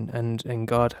persevere, and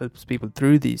God helps people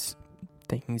through these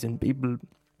things, and people.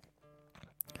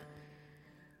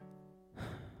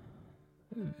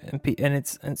 And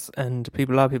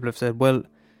people, a lot of people have said, well,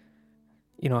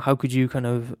 you know, how could you kind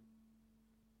of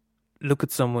look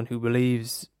at someone who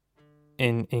believes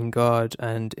in God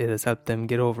and it has helped them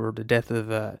get over the death of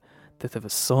a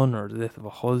son or the death of a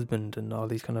husband and all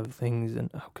these kind of things,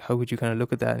 and how would you kind of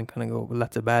look at that and kind of go, well,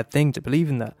 that's a bad thing to believe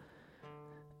in that?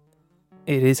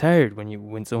 It is hard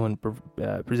when someone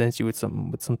presents you with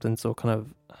something so kind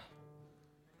of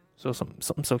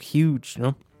something so huge, you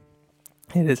know.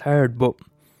 It is hard, but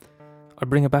I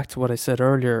bring it back to what I said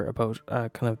earlier about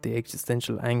kind of the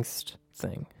existential angst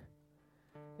thing.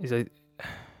 I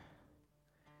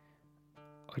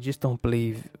just don't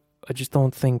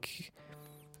think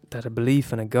that a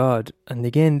belief in a God, and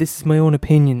again, this is my own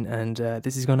opinion, and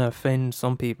this is going to offend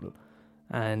some people,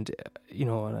 and you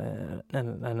know,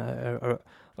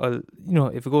 I'll, you know,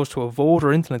 if it goes to a vote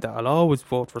or anything like that, I'll always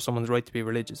vote for someone's right to be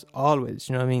religious. Always,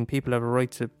 you know what I mean? People have a right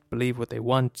to believe what they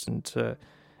want and to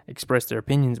express their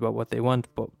opinions about what they want.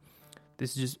 But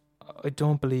this is just, I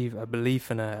don't believe a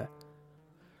belief in an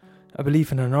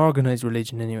organized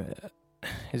religion anyway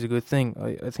is a good thing.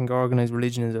 I think organized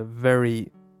religion is a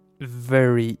very,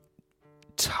 very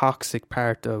toxic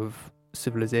part of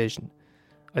civilization.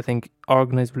 I think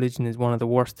organized religion is one of the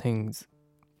worst things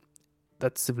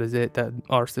that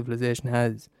our civilization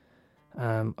has.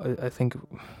 I think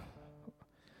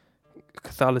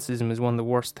Catholicism is one of the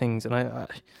worst things, and I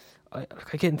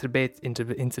get into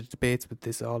debates with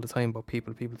this all the time about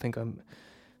people. People think I'm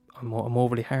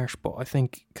overly harsh, but I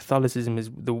think Catholicism is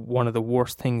one of the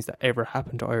worst things that ever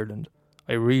happened to Ireland.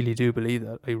 I really do believe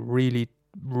that. I really,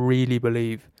 really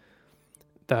believe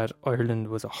that Ireland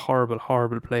was a horrible,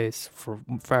 horrible place for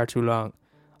far too long.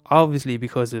 Obviously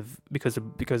because of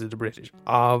the British.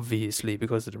 Obviously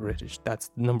because of the British. That's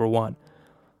number one.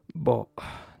 But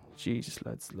Jesus,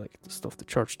 lads, like the stuff the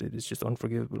church did is just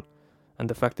unforgivable. And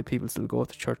the fact that people still go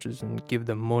to churches and give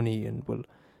them money and will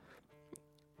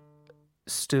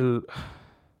still,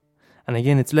 and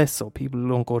again, it's less so. People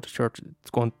don't go to church.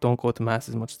 Don't go to mass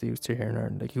as much as they used to here in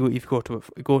Ireland. Like if you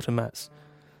go to mass,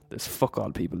 there's fuck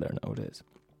all people there nowadays.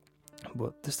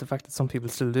 But just the fact that some people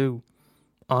still do,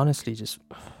 honestly, just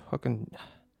fucking,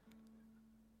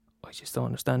 I just don't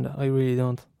understand it. I really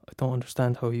don't. I don't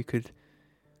understand how you could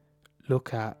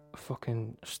look at a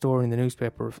fucking story in the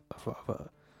newspaper of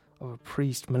a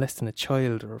priest molesting a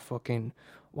child, or fucking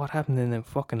what happened in them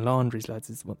fucking laundries,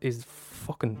 lads, is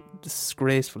fucking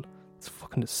disgraceful. It's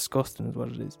fucking disgusting, is what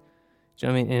it is. Do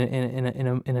you know what I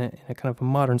mean? In a kind of a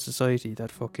modern society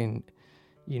that fucking,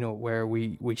 you know, where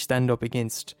we stand up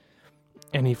against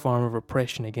any form of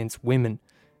oppression against women,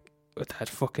 that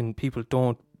fucking people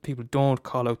don't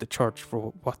call out the church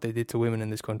for what they did to women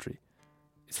in this country.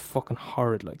 It's fucking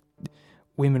horrid. Like,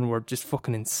 women were just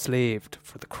fucking enslaved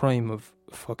for the crime of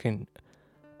fucking,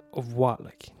 of what,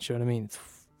 like, do you know what I mean? It's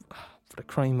for the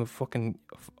crime of fucking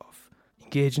of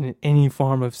engaging in any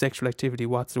form of sexual activity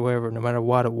whatsoever, no matter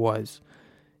what it was.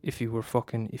 If you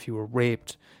were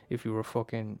raped, if you were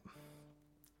fucking,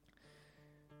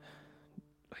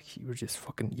 like,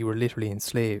 you were literally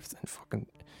enslaved, and fucking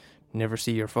never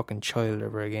see your fucking child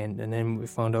ever again. And then we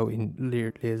found out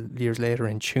years later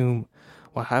in Tuam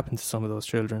what happened to some of those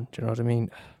children. Do you know what I mean?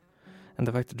 And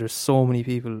the fact that there's so many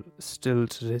people still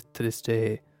to this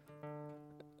day,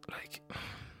 like,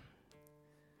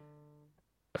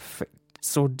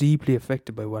 so deeply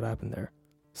affected by what happened there.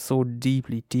 So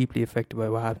deeply affected by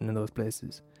what happened in those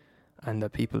places. And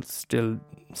that people still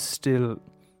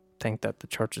think that the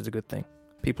church is a good thing.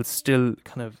 People still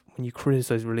kind of, when you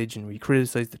criticize religion, when you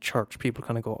criticize the church, people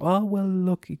kind of go, oh, well,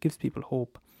 look, it gives people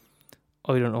hope.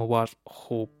 I don't know what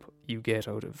hope you get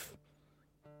out of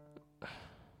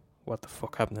what the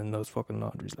fuck happened in those fucking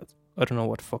laundries, lads. I don't know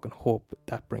what fucking hope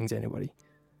that brings anybody.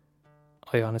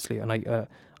 I honestly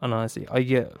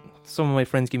get, some of my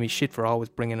friends give me shit for always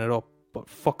bringing it up, but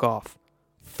fuck off.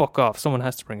 Fuck off. Someone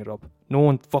has to bring it up. No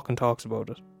one fucking talks about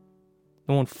it.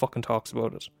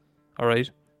 Alright?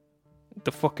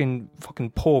 The fucking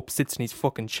Pope sits in his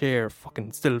fucking chair,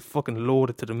 still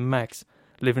loaded to the max,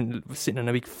 sitting on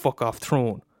a big fuck off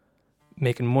throne,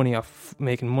 making money off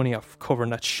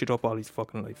covering that shit up all his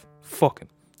fucking life. Fuck him.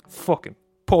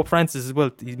 Pope Francis as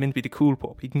well. He's meant to be the cool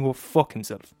Pope. He can go fuck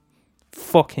himself.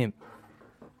 Fuck him.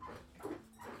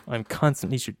 I'm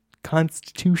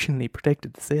constitutionally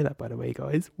protected to say that, by the way,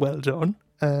 guys. Well done.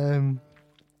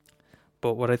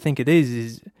 But what I think it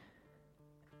is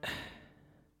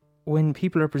when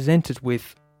people are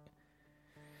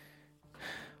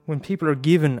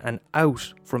given an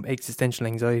out from existential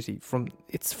anxiety,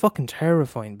 it's fucking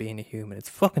terrifying being a human. It's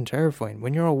fucking terrifying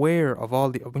when you're aware of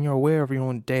when you're aware of your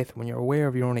own death, when you're aware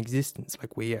of your own existence,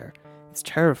 like we are. It's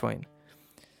terrifying.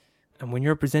 And when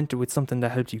you're presented with something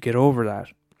that helps you get over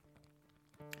that,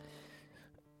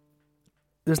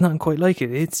 there's nothing quite like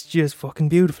it. It's just fucking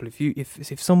beautiful.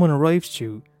 If someone arrives to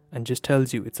you and just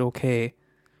tells you it's okay,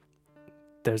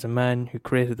 there's a man who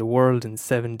created the world in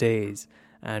 7 days,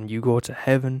 and you go to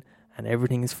heaven and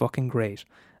everything is fucking great,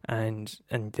 and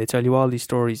they tell you all these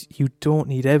stories, you don't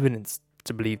need evidence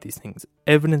to believe these things.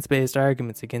 Evidence-based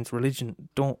arguments against religion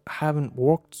haven't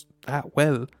worked that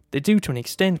well. They do to an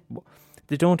extent, but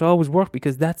they don't always work,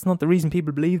 because that's not the reason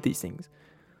people believe these things.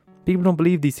 People don't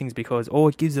believe these things because,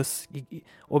 I've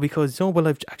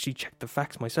actually checked the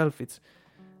facts myself.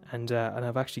 And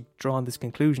I've actually drawn this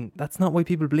conclusion. That's not why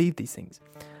people believe these things.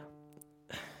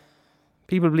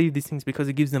 People believe these things because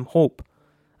it gives them hope.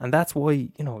 And that's why,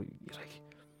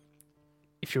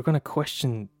 if you're going to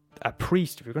question a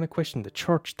priest, if you're going to question the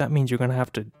church, that means you're going to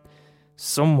have to,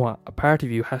 a part of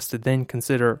you has to then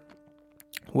consider,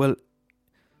 well,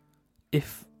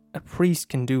 if a priest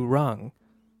can do wrong,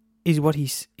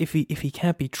 if he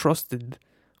can't be trusted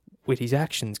with his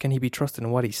actions, can he be trusted in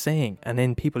what he's saying? And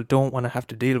then people don't want to have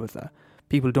to deal with that.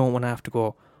 People don't want to have to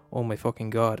go, oh my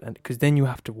fucking God, and because then you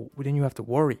have to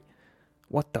worry,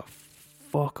 what the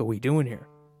fuck are we doing here?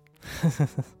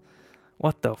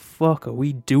 What the fuck are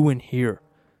we doing here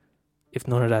if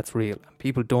none of that's real? And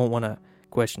people don't want to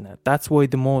question that. That's why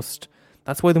the most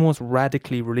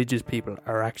radically religious people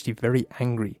are actually very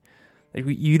angry. Like,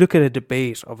 you look at a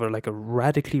debate of a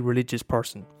radically religious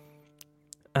person.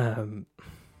 When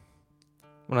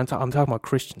I'm talking about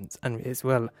Christians, and as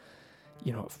well,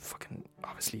 fucking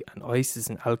obviously, and ISIS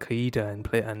and Al Qaeda and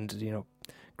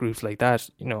groups like that.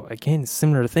 Again,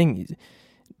 similar thing.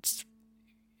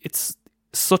 It's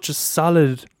such a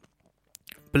solid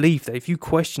belief that if you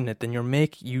question it, then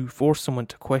you force someone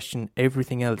to question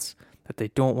everything else that they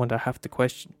don't want to have to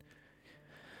question.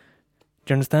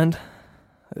 Do you understand?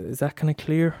 Is that kind of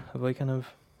clear? Have I kind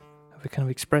of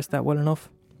expressed that well enough?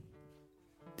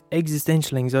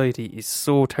 Existential anxiety is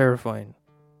so terrifying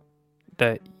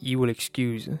that you will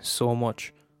excuse so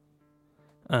much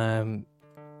in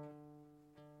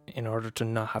order to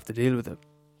not have to deal with it.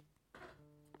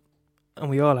 And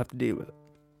we all have to deal with it.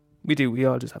 We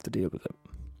all just have to deal with it.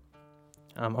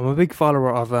 I'm a big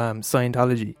follower of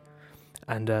Scientology.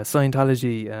 And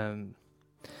Scientology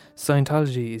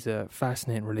is a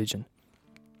fascinating religion.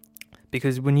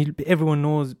 Because everyone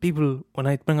knows, people, when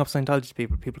I bring up Scientology to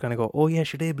people kind of go, oh yeah,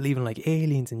 sure, they believe in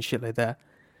aliens and shit like that.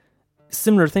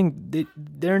 Similar thing,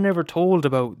 they're never told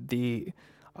about I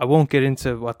won't get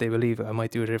into what they believe. I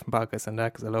might do a different podcast on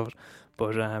that because I love it.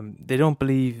 But they don't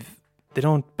believe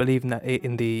in that,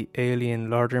 in the alien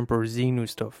Lord Emperor Xenu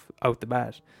stuff out the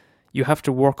bat. You have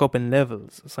to work up in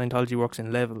levels. Scientology works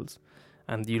in levels.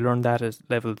 And you learn that as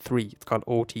level 3. It's called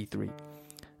OT3.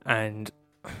 And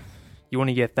you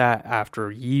only get that after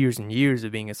years and years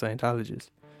of being a Scientologist.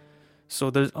 So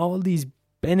there's all these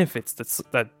benefits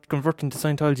that converting to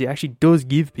Scientology actually does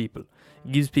give people.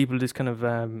 It gives people this kind of,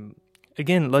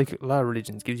 again, like a lot of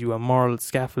religions, gives you a moral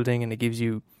scaffolding, and it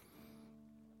also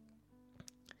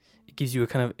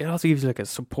gives you a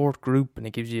support group, and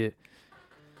it gives you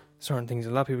certain things.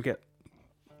 A lot of people get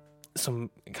some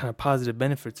kind of positive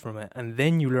benefits from it, and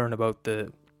then you learn about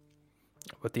the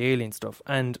alien stuff.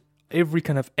 And every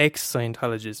kind of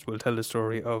ex-Scientologist will tell the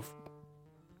story of,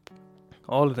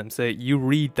 all of them say, you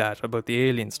read that about the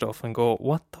alien stuff and go,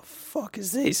 what the fuck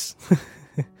is this?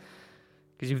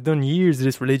 Because you've done years of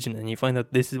this religion and you find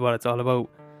that this is what it's all about,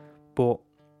 but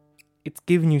it's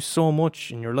given you so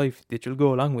much in your life that you'll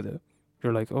go along with it.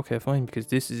 You're like, okay, fine, because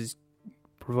this is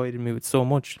provided me with so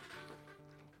much.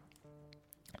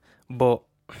 But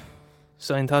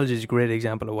Scientology is a great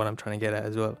example of what I'm trying to get at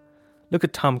as well. Look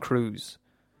at Tom Cruise.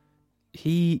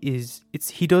 He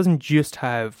doesn't just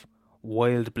have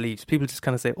wild beliefs. People just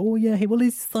kind of say, oh yeah, he's a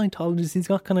Scientologist, he's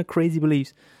got kind of crazy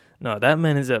beliefs. No, that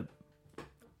man is a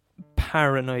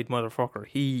paranoid motherfucker.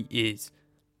 He is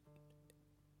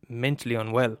mentally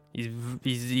unwell. He's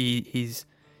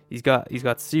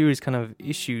got serious kind of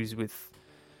issues with,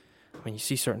 when you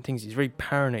see certain things, he's very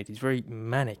paranoid, he's very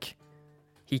manic.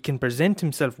 He can present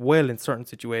himself well in certain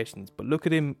situations, but look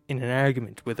at him in an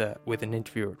argument with an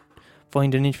interviewer.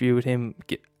 Find an interview with him,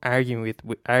 arguing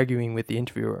with the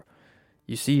interviewer.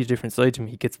 You see a different side to him.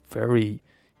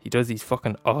 He does these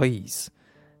fucking eyes.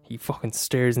 He fucking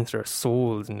stares into their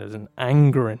souls, and there's an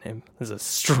anger in him. There's a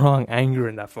strong anger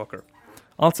in that fucker.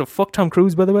 Also, fuck Tom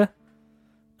Cruise, by the way.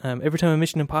 Every time a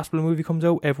Mission Impossible movie comes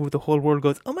out, the whole world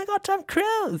goes, oh my god, Tom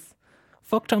Cruise!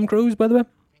 Fuck Tom Cruise, by the way.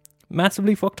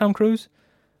 Massively fuck Tom Cruise.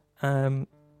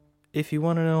 If you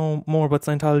want to know more about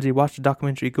Scientology, watch the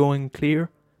documentary Going Clear.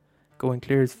 Going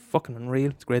Clear is fucking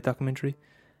unreal. It's a great documentary.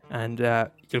 And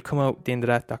you'll come out at the end of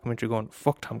that documentary going,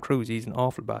 fuck Tom Cruise, he's an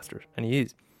awful bastard. And he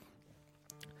is.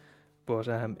 But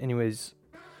anyways,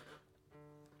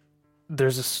 there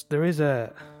is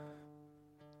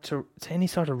to any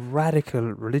sort of radical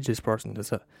religious person,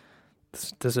 there's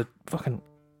a fucking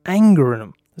anger in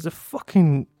them. There's a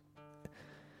fucking,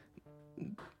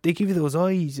 they give you those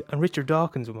eyes. And Richard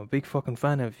Dawkins, I'm a big fucking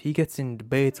fan of, he gets in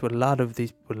debates with a lot of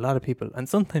people, and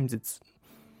sometimes it's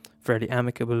fairly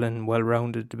amicable and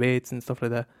well-rounded debates and stuff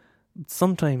like that.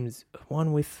 Sometimes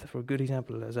for a good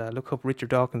example is look up Richard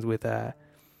Dawkins with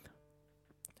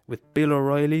Bill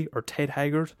O'Reilly or Ted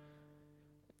Haggard.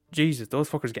 Jesus, those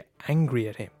fuckers get angry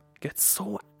at him. Get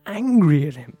so angry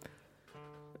at him.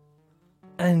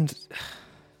 And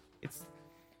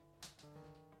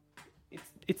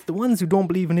it's the ones who don't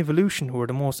believe in evolution who are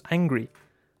the most angry.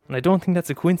 And I don't think that's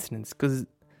a coincidence, because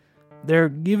they're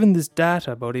given this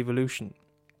data about evolution.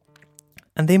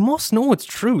 And they must know it's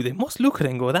true. They must look at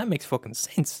it and go, that makes fucking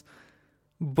sense.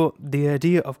 But the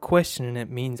idea of questioning it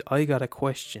means I gotta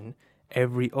question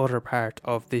every other part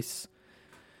of this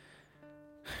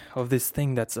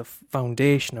thing that's a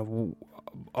foundation of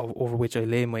over which I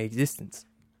lay my existence.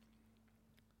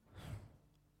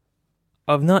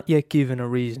 I've not yet given a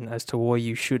reason as to why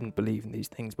you shouldn't believe in these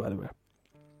things, by the way.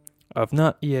 I've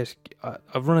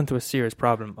run into a serious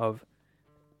problem of,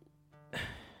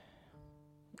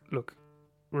 look,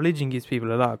 religion gives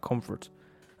people a lot of comfort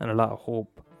and a lot of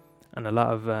hope and a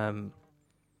lot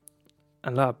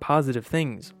of positive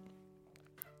things.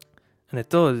 And it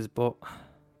does, but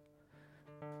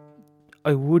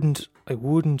I wouldn't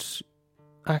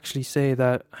actually say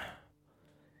that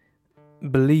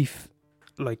belief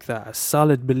like that, a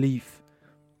solid belief,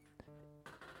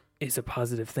 is a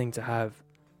positive thing to have,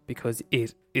 because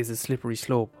it is a slippery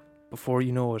slope. Before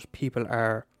you know it, people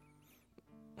are,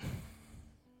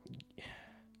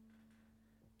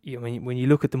 when you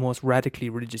look at the most radically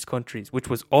religious countries, which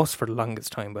was us for the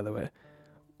longest time, by the way,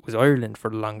 was Ireland for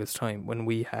the longest time, when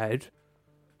we had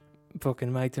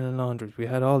fucking Magdalene Laundries, we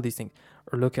had all these things.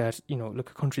 Or look at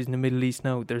countries in the Middle East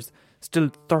now. There's still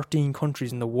 13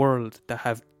 countries in the world that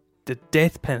have the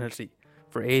death penalty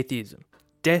for atheism.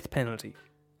 Death penalty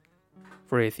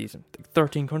for atheism.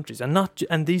 13 countries,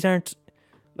 and these aren't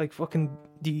like fucking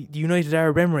the United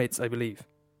Arab Emirates, I believe,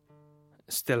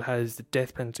 still has the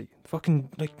death penalty.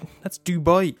 Fucking, like, that's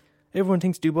Dubai. Everyone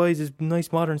thinks Dubai is a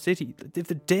nice modern city. They have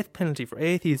the death penalty for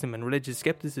atheism and religious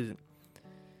skepticism.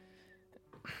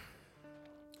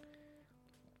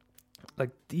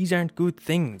 Like, these aren't good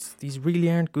things. These really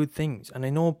aren't good things. And I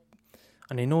know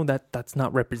that that's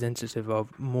not representative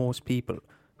of most people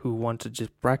who want to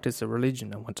just practice a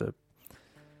religion and want to.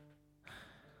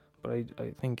 But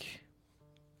I think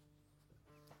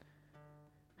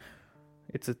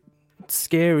it's a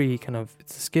scary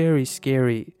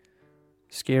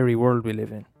world we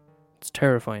live in. It's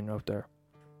terrifying out there.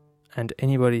 And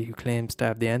anybody who claims to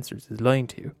have the answers is lying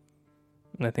to you.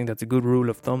 And I think that's a good rule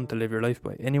of thumb to live your life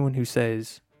by. Anyone who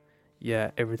says,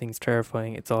 yeah, everything's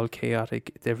terrifying, it's all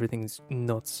chaotic, everything's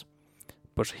nuts,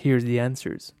 but here's the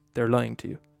answers, they're lying to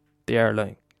you. They are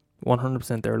lying.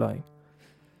 100% they're lying.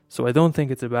 So I don't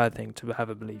think it's a bad thing to have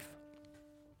a belief.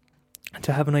 And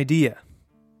to have an idea.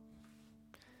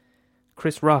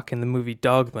 Chris Rock in the movie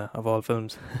Dogma, of all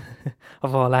films,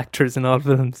 of all actors in all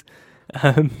films,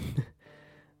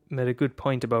 made a good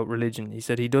point about religion. He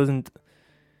said he doesn't,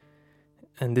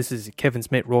 and this is Kevin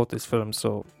Smith wrote this film,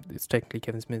 so it's technically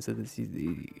Kevin Smith said this.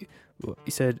 He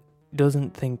said he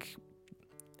doesn't think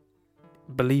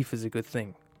belief is a good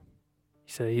thing.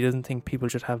 He said he doesn't think people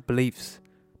should have beliefs.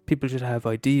 People should have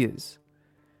ideas.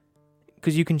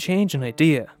 Because you can change an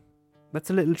idea. That's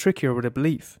a little trickier with a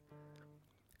belief.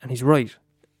 And he's right.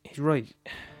 He's right.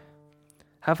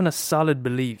 Having a solid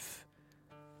belief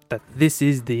that this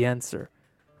is the answer,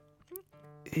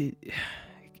 it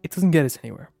doesn't get us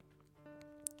anywhere.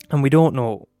 And we don't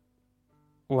know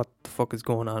what the fuck is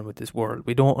going on with this world.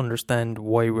 We don't understand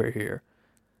why we're here.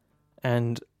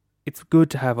 And it's good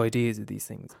to have ideas of these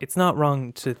things. It's not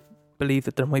wrong to believe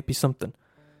that there might be something.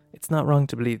 It's not wrong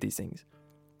to believe these things.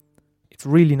 It's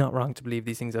really not wrong to believe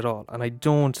these things at all. And I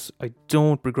don't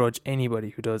begrudge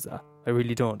anybody who does that. I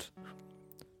really don't.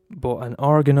 But an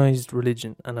organised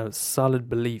religion and a solid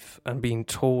belief and being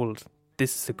told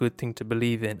this is a good thing to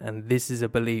believe in and this is a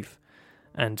belief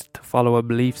and to follow a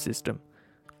belief system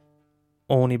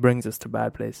only brings us to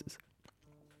bad places.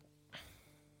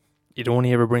 It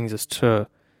only ever brings us to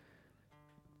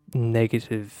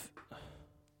negative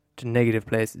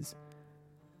places.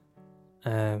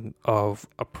 Of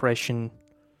oppression,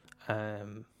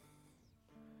 and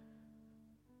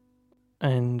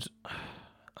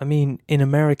I mean in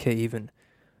America even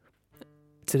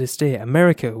to this day,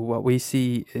 America, what we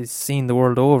see is seen the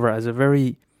world over as a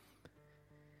very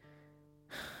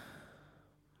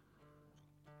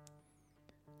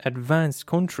advanced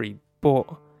country, but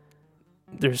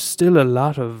there's still a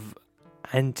lot of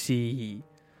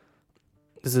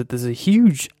There's a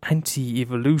huge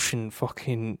anti-evolution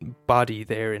fucking body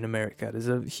there in America. There's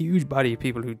a huge body of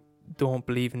people who don't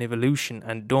believe in evolution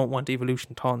and don't want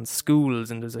evolution taught in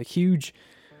schools. And there's a huge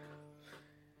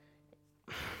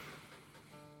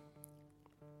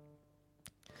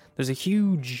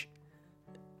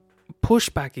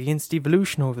pushback against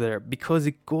evolution over there because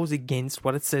it goes against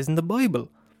what it says in the Bible.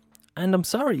 And I'm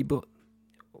sorry, but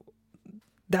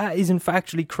that isn't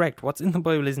factually correct. What's in the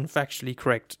Bible isn't factually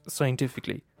correct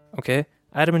scientifically. Okay?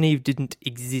 Adam and Eve didn't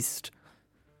exist.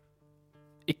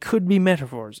 It could be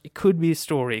metaphors. It could be a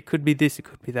story. It could be this. It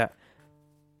could be that.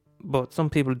 But some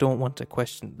people don't want to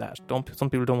question that. Some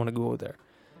people don't want to go there.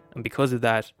 And because of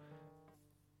that,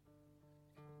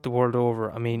 the world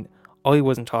over, I mean, I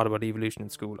wasn't taught about evolution in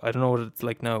school. I don't know what it's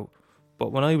like now.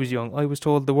 But when I was young, I was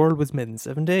told the world was made in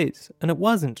 7 days. And it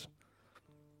wasn't.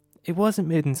 It wasn't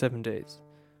made in 7 days.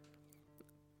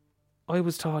 I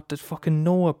was taught that fucking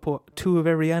Noah put 2 of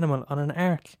every animal on an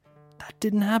ark. That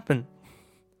didn't happen.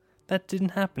 That didn't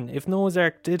happen. If Noah's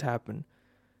Ark did happen,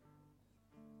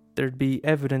 there'd be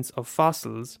evidence of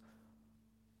fossils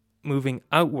moving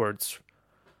outwards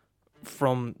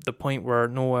from the point where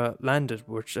Noah landed,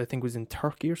 which I think was in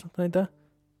Turkey or something like that.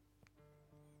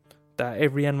 That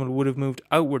every animal would have moved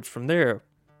outwards from there,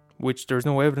 which there's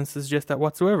no evidence to suggest that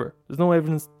whatsoever. There's no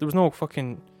evidence, there was no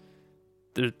fucking...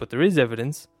 but there is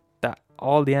evidence that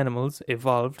all the animals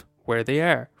evolved where they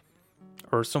are,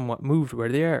 or somewhat moved where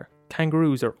they are.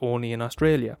 Kangaroos are only in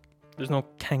Australia. There's no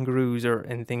kangaroos or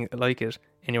anything like it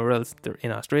anywhere else. They're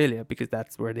in Australia because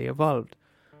that's where they evolved.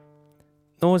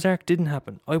 Noah's Ark didn't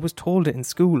happen. I was told it in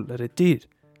school that it did.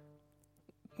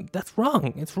 That's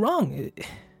wrong. It's wrong.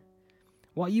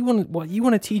 What you want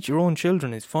to teach your own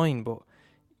children is fine, but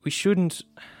we shouldn't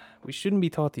be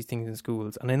taught these things in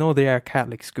schools. And I know they are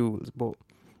Catholic schools, but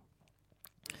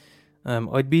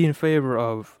I'd be in favour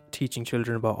of teaching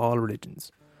children about all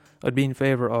religions. I'd be in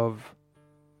favour of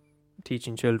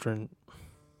teaching children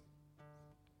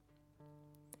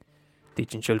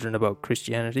about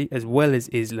Christianity, as well as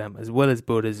Islam, as well as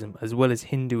Buddhism, as well as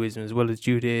Hinduism, as well as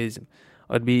Judaism.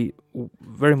 I'd be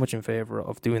very much in favour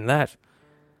of doing that.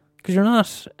 Because you're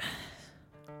not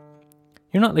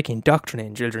like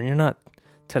indoctrinating children. You're not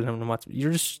telling them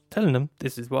you're just telling them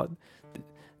this is what...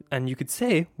 And you could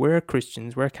say, we're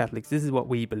Christians, we're Catholics, this is what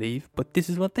we believe, but this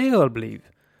is what they all believe.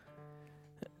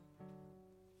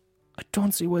 I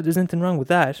don't see why there's anything wrong with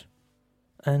that.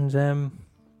 And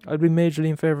I'd be majorly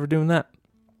in favour of doing that.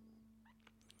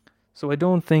 So I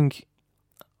don't think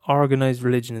organised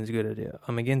religion is a good idea.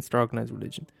 I'm against organised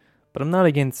religion. But I'm not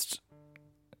against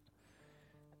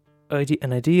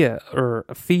an idea or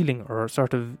a feeling or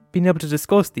sort of being able to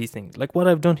discuss these things. Like what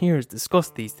I've done here is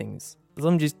discuss these things. Because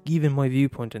I'm just giving my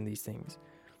viewpoint on these things.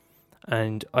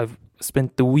 And I've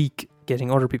spent the week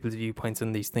getting other people's viewpoints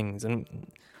on these things.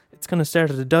 And it's kind of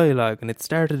started a dialogue, and it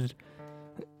started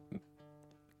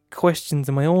questions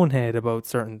in my own head about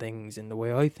certain things and the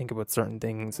way I think about certain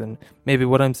things, and maybe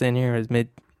what I'm saying here has made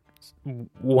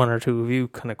one or two of you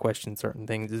kind of question certain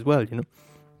things as well,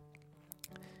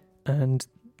 and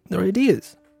their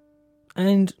ideas.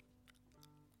 And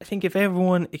I think if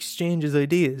everyone exchanges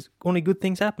ideas, only good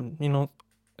things happen.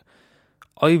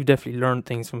 I've definitely learned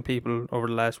things from people over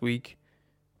the last week.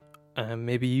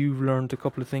 Maybe you've learned a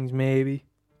couple of things, maybe,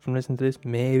 from listening to this.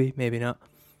 Maybe not.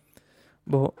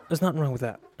 But there's nothing wrong with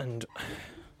that. And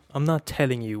I'm not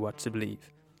telling you what to believe.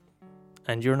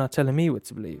 And you're not telling me what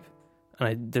to believe.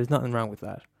 And there's nothing wrong with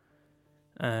that.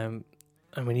 And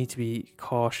we need to be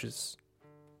cautious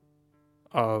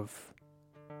of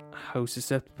how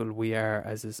susceptible we are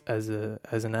as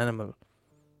an animal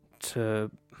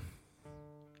to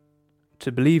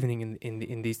believing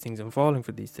in these things and falling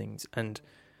for these things, and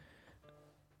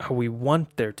how we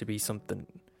want there to be something.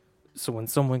 So when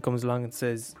someone comes along and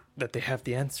says that they have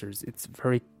the answers, it's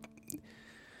very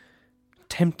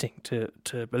tempting to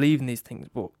believe in these things.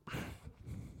 But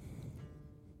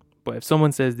if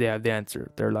someone says they have the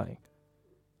answer, they're lying.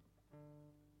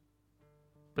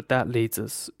 But that leads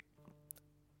us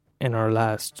in our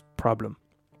last problem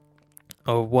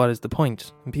of what is the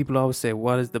point. And people always say,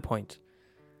 what is the point?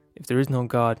 If there is no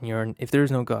God,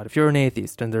 if you're an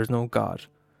atheist, then there's no God,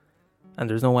 and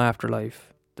there's no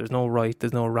afterlife, there's no right,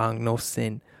 there's no wrong, no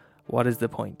sin. What is the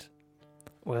point?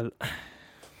 Well,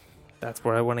 that's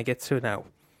where I want to get to now.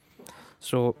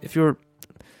 So if you're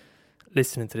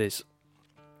listening to this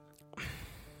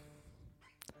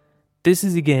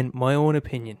is again my own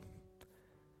opinion.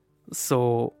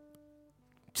 So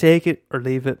take it or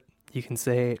leave it. You can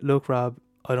say, look, Rob,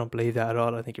 I don't believe that at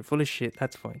all. I think you're full of shit.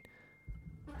 That's fine.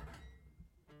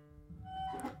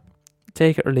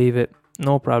 Take it or leave it.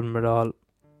 No problem at all.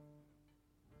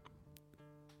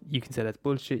 You can say that's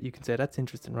bullshit. You can say that's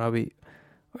interesting, Robbie.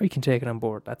 Or you can take it on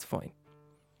board. That's fine.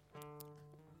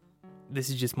 This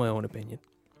is just my own opinion.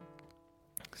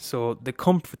 So the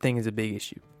comfort thing is a big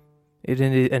issue. It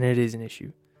is an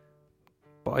issue.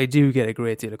 But I do get a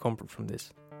great deal of comfort from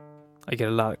this. I get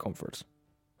a lot of comfort.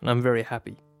 And I'm very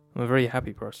happy. I'm a very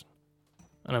happy person.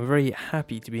 And I'm very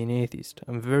happy to be an atheist.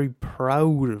 I'm very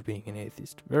proud of being an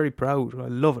atheist. Very proud. I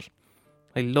love it.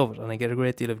 And I get a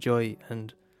great deal of joy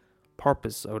and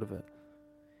purpose out of it.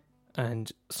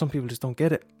 And some people just don't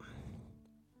get it.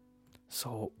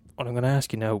 So what I'm going to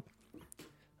ask you now,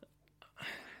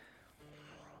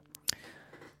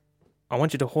 I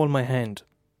want you to hold my hand.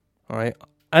 Alright?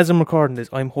 As I'm recording this,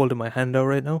 I'm holding my hand out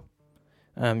right now.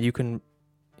 You can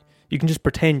just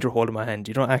pretend you're holding my hand.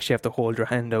 You don't actually have to hold your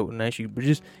hand out and actually, but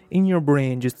just in your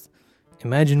brain, just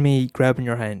imagine me grabbing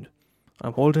your hand.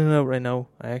 I'm holding it out right now.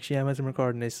 I actually am as I'm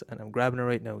recording this, and I'm grabbing it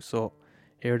right now. So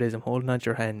here it is. I'm holding out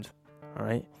your hand.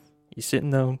 Alright? You're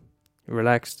sitting down. You're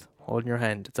relaxed. Holding your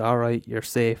hand. It's alright. You're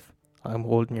safe. I'm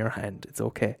holding your hand. It's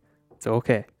okay. It's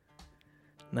okay.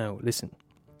 Now, listen.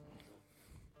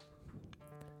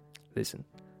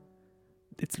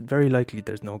 It's very likely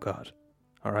there's no God.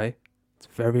 Alright? It's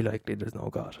very likely there's no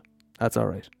God. That's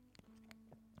alright.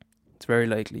 It's very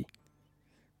likely.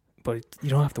 But you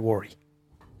don't have to worry.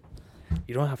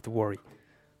 You don't have to worry.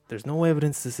 There's no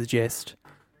evidence to suggest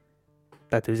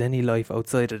that there's any life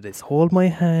outside of this. Hold my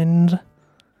hand.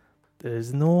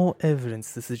 There's no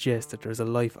evidence to suggest that there's a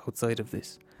life outside of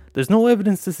this. There's no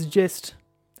evidence to suggest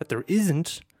that there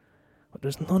isn't, but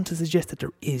there's none to suggest that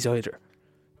there is either.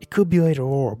 It could be either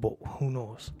or, but who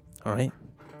knows? Alright?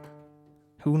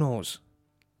 Who knows?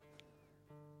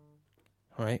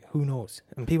 Alright? Who knows?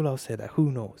 And people always say that,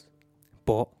 who knows?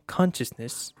 But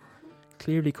consciousness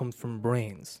clearly comes from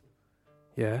brains.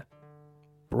 Yeah?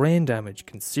 Brain damage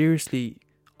can seriously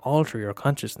alter your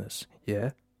consciousness.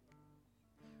 Yeah?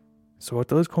 So it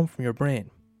does come from your brain.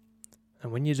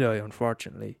 And when you die,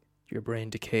 unfortunately, your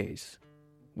brain decays.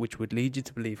 Which would lead you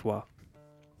to believe what?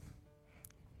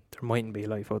 There mightn't be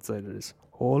life outside of this.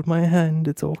 Hold my hand,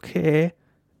 it's okay.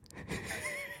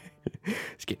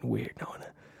 It's getting weird now, isn't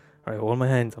it? Alright, hold my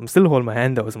hand. I'm still holding my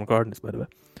hand though as I'm recording this, by the way.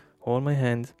 Hold my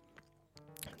hand.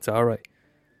 It's alright.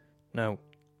 Now,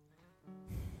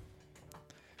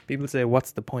 people say,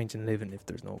 what's the point in living if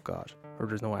there's no God? Or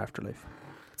there's no afterlife?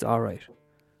 It's alright.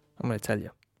 I'm going to tell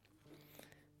you.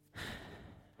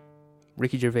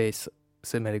 Ricky Gervais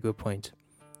made a good point.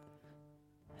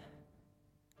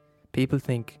 People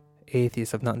think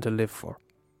atheists have nothing to live for.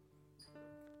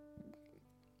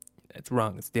 It's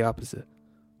wrong. It's the opposite.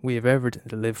 We have everything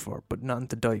to live for, but nothing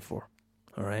to die for.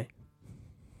 Alright?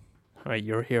 Alright,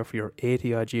 you're here for your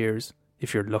 80 odd years.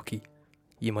 If you're lucky,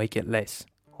 you might get less.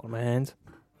 Hold my hand.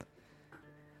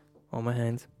 Hold my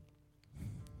hand.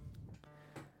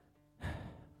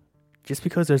 Just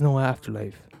because there's no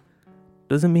afterlife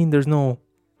doesn't mean there's no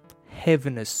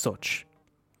heaven as such.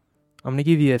 I'm going to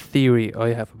give you a theory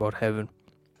I have about heaven.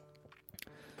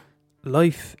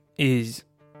 Life is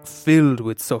filled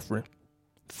with suffering.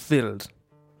 Filled.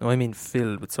 No, I mean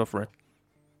filled with suffering.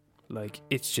 Like,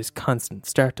 it's just constant,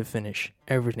 start to finish.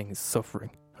 Everything is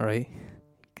suffering, alright?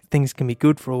 Things can be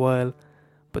good for a while,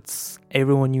 but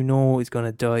everyone you know is going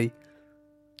to die.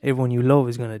 Everyone you love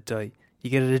is going to die. You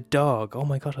get a dog. Oh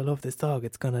my God, I love this dog.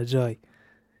 It's going to die.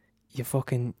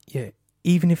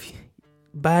 Even if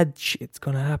bad shit's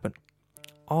going to happen.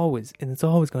 Always. And it's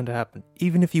always going to happen.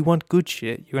 Even if you want good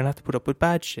shit, you're going to have to put up with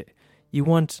bad shit. You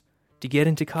want to get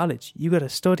into college, you got to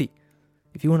study.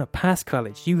 If you want to pass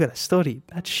college, you got to study.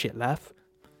 That's shit, laugh.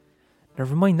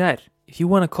 Never mind that. If you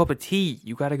want a cup of tea,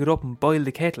 you got to get up and boil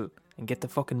the kettle and get the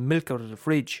fucking milk out of the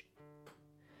fridge.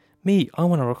 Me, I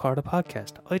want to record a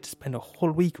podcast. I had to spend a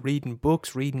whole week reading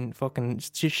books, reading fucking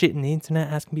shit on the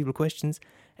internet, asking people questions.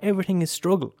 Everything is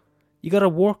struggle. You got to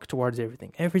work towards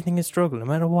everything. Everything is struggle, no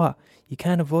matter what. You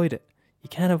can't avoid it. You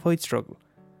can't avoid struggle.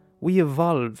 We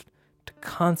evolved to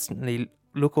constantly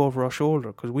look over our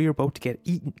shoulder because we are about to get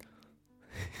eaten.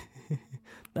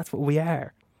 That's what we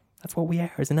are. That's what we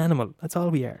are as an animal. That's all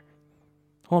we are.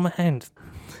 Hold my hand.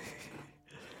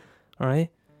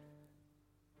 Alright?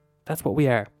 That's what we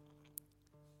are.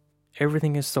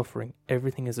 Everything is suffering.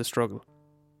 Everything is a struggle.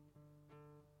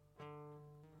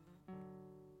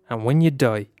 And when you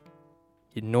die,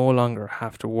 you no longer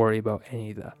have to worry about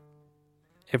any of that.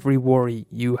 Every worry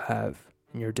you have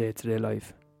in your day-to-day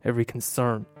life, every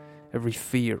concern, every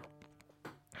fear,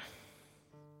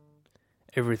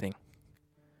 everything.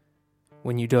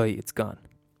 When you die, it's gone.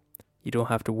 You don't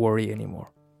have to worry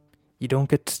anymore. You don't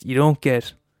get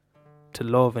to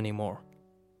love anymore.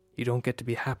 You don't get to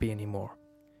be happy anymore.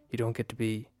 You don't get to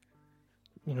be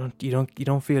you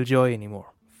don't feel joy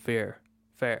anymore. Fair.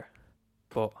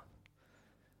 But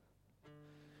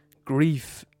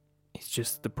grief is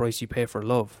just the price you pay for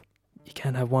love. You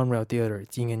can't have one without the other.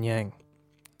 It's yin and yang.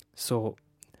 So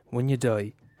when you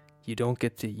die, you don't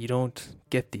get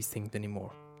these things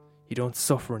anymore. You don't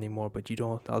suffer anymore, but you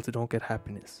don't get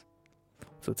happiness.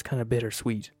 So it's kind of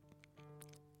bittersweet.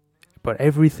 But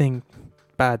everything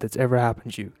bad that's ever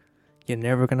happened to you, you're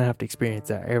never going to have to experience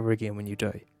that ever again when you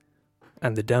die.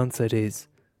 And the downside is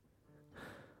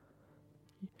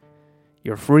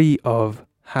you're free of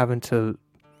having to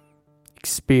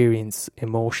experience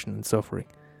emotion and suffering.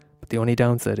 But the only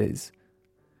downside is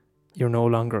you're no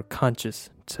longer conscious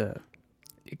to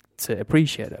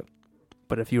appreciate it.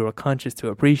 But if you were conscious to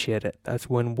appreciate it, that's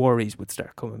when worries would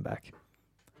start coming back.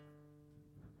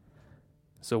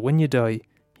 So when you die,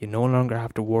 you no longer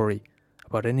have to worry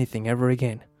about anything ever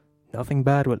again. Nothing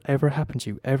bad will ever happen to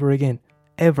you ever again.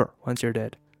 Ever, once you're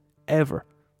dead. Ever.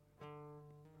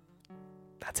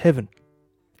 That's heaven.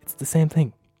 It's the same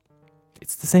thing.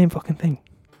 It's the same fucking thing.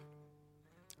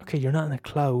 Okay, you're not in a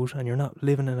cloud and you're not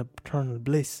living in eternal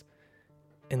bliss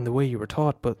in the way you were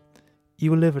taught, but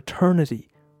you will live eternity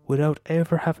without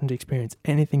ever having to experience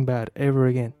anything bad ever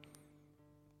again.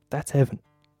 That's heaven.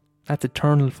 That's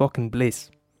eternal fucking bliss.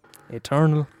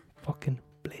 Eternal fucking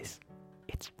bliss.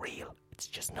 It's real. It's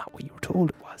just not what you were told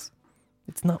it was.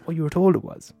 It's not what you were told it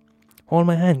was. Hold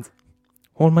my hand.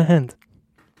 Hold my hand.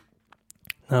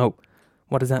 Now,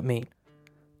 what does that mean?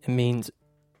 It means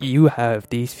you have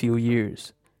these few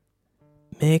years.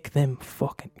 Make them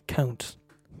fucking count.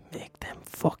 Make them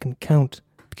fucking count.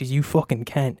 Because you fucking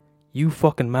can. You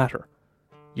fucking matter.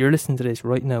 You're listening to this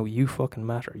right now. You fucking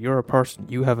matter. You're a person.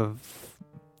 You have an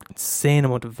insane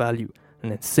amount of value.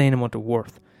 An insane amount of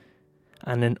worth.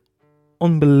 And an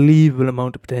unbelievable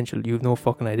amount of potential. You have no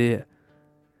fucking idea.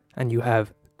 And you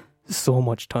have so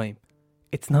much time.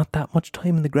 It's not that much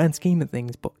time in the grand scheme of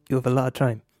things, but you have a lot of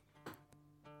time.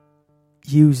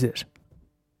 Use it.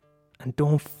 And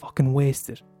don't fucking waste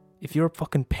it. If your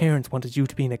fucking parents wanted you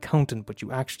to be an accountant, but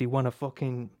you actually want to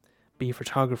fucking be a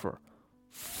photographer,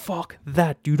 fuck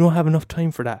that. You don't have enough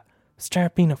time for that.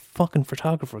 Start being a fucking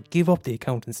photographer. Give up the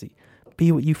accountancy.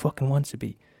 Be what you fucking want to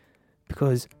be.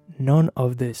 Because none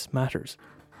of this matters.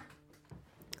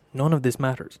 None of this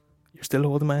matters. You're still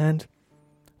holding my hand?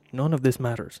 None of this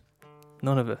matters.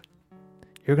 None of it.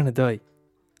 You're going to die.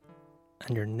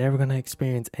 And you're never going to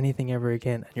experience anything ever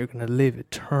again. And you're going to live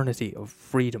eternity of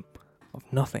freedom. Of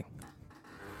nothing.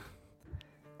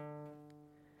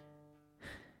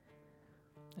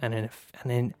 And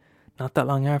then not that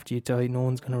long after you die, no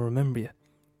one's going to remember you.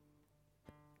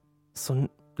 So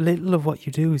little of what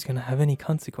you do is going to have any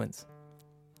consequence.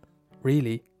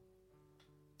 Really.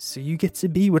 So you get to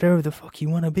be whatever the fuck you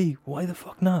want to be. Why the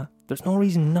fuck not? There's no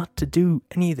reason not to do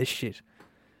any of this shit.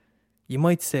 You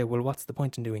might say, well, what's the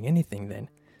point in doing anything then?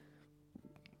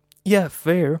 Yeah,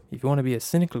 fair. If you want to be a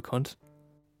cynical cunt,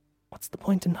 what's the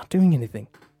point in not doing anything?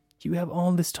 You have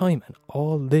all this time and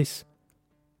all this.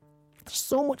 There's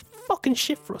so much fucking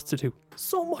shit for us to do.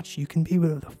 So much. You can be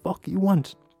whatever the fuck you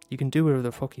want. You can do whatever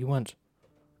the fuck you want.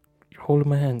 You're holding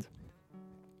my hand.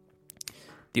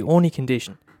 The only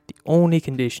condition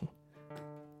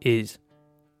is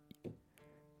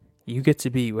you get to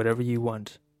be whatever you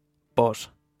want, but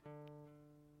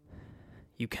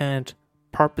you can't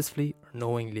purposefully or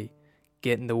knowingly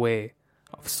get in the way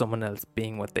of someone else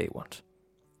being what they want.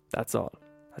 That's all.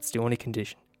 That's the only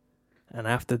condition. And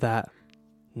after that,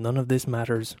 none of this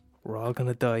matters. We're all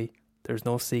gonna die. There's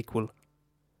no sequel.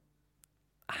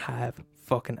 Have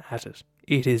fucking at it.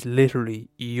 It is literally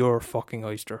your fucking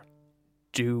oyster.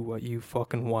 Do what you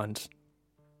fucking want.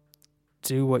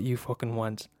 Do what you fucking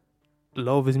want.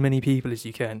 Love as many people as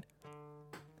you can.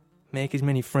 Make as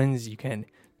many friends as you can.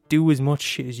 Do as much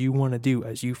shit as you want to do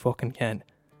as you fucking can.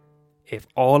 If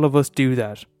all of us do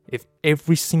that, if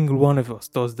every single one of us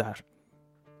does that,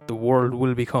 the world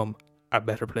will become a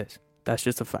better place. That's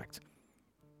just a fact.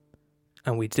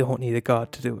 And we don't need a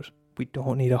God to do it. We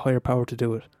don't need a higher power to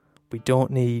do it. We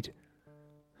don't need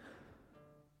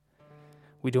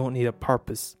a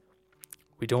purpose.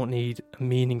 We don't need a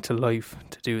meaning to life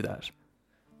to do that.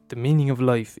 The meaning of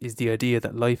life is the idea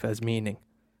that life has meaning.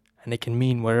 And it can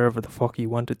mean whatever the fuck you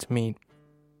want it to mean.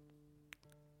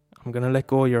 I'm gonna let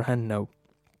go of your hand now.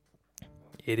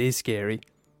 It is scary.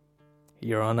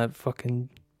 You're on a fucking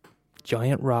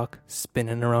giant rock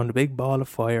spinning around a big ball of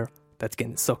fire that's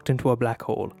getting sucked into a black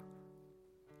hole.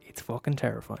 It's fucking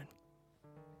terrifying.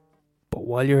 But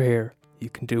while you're here, you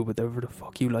can do whatever the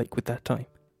fuck you like with that time.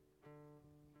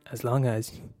 As long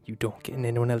as you don't get in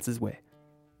anyone else's way.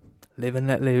 Live and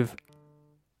let live.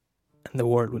 And the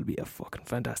world will be a fucking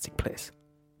fantastic place.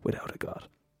 Without a God.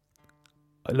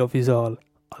 I love yous all.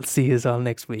 I'll see yous all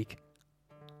next week.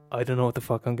 I don't know what the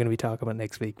fuck I'm going to be talking about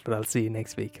next week, but I'll see you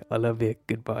next week. I love you.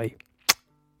 Goodbye.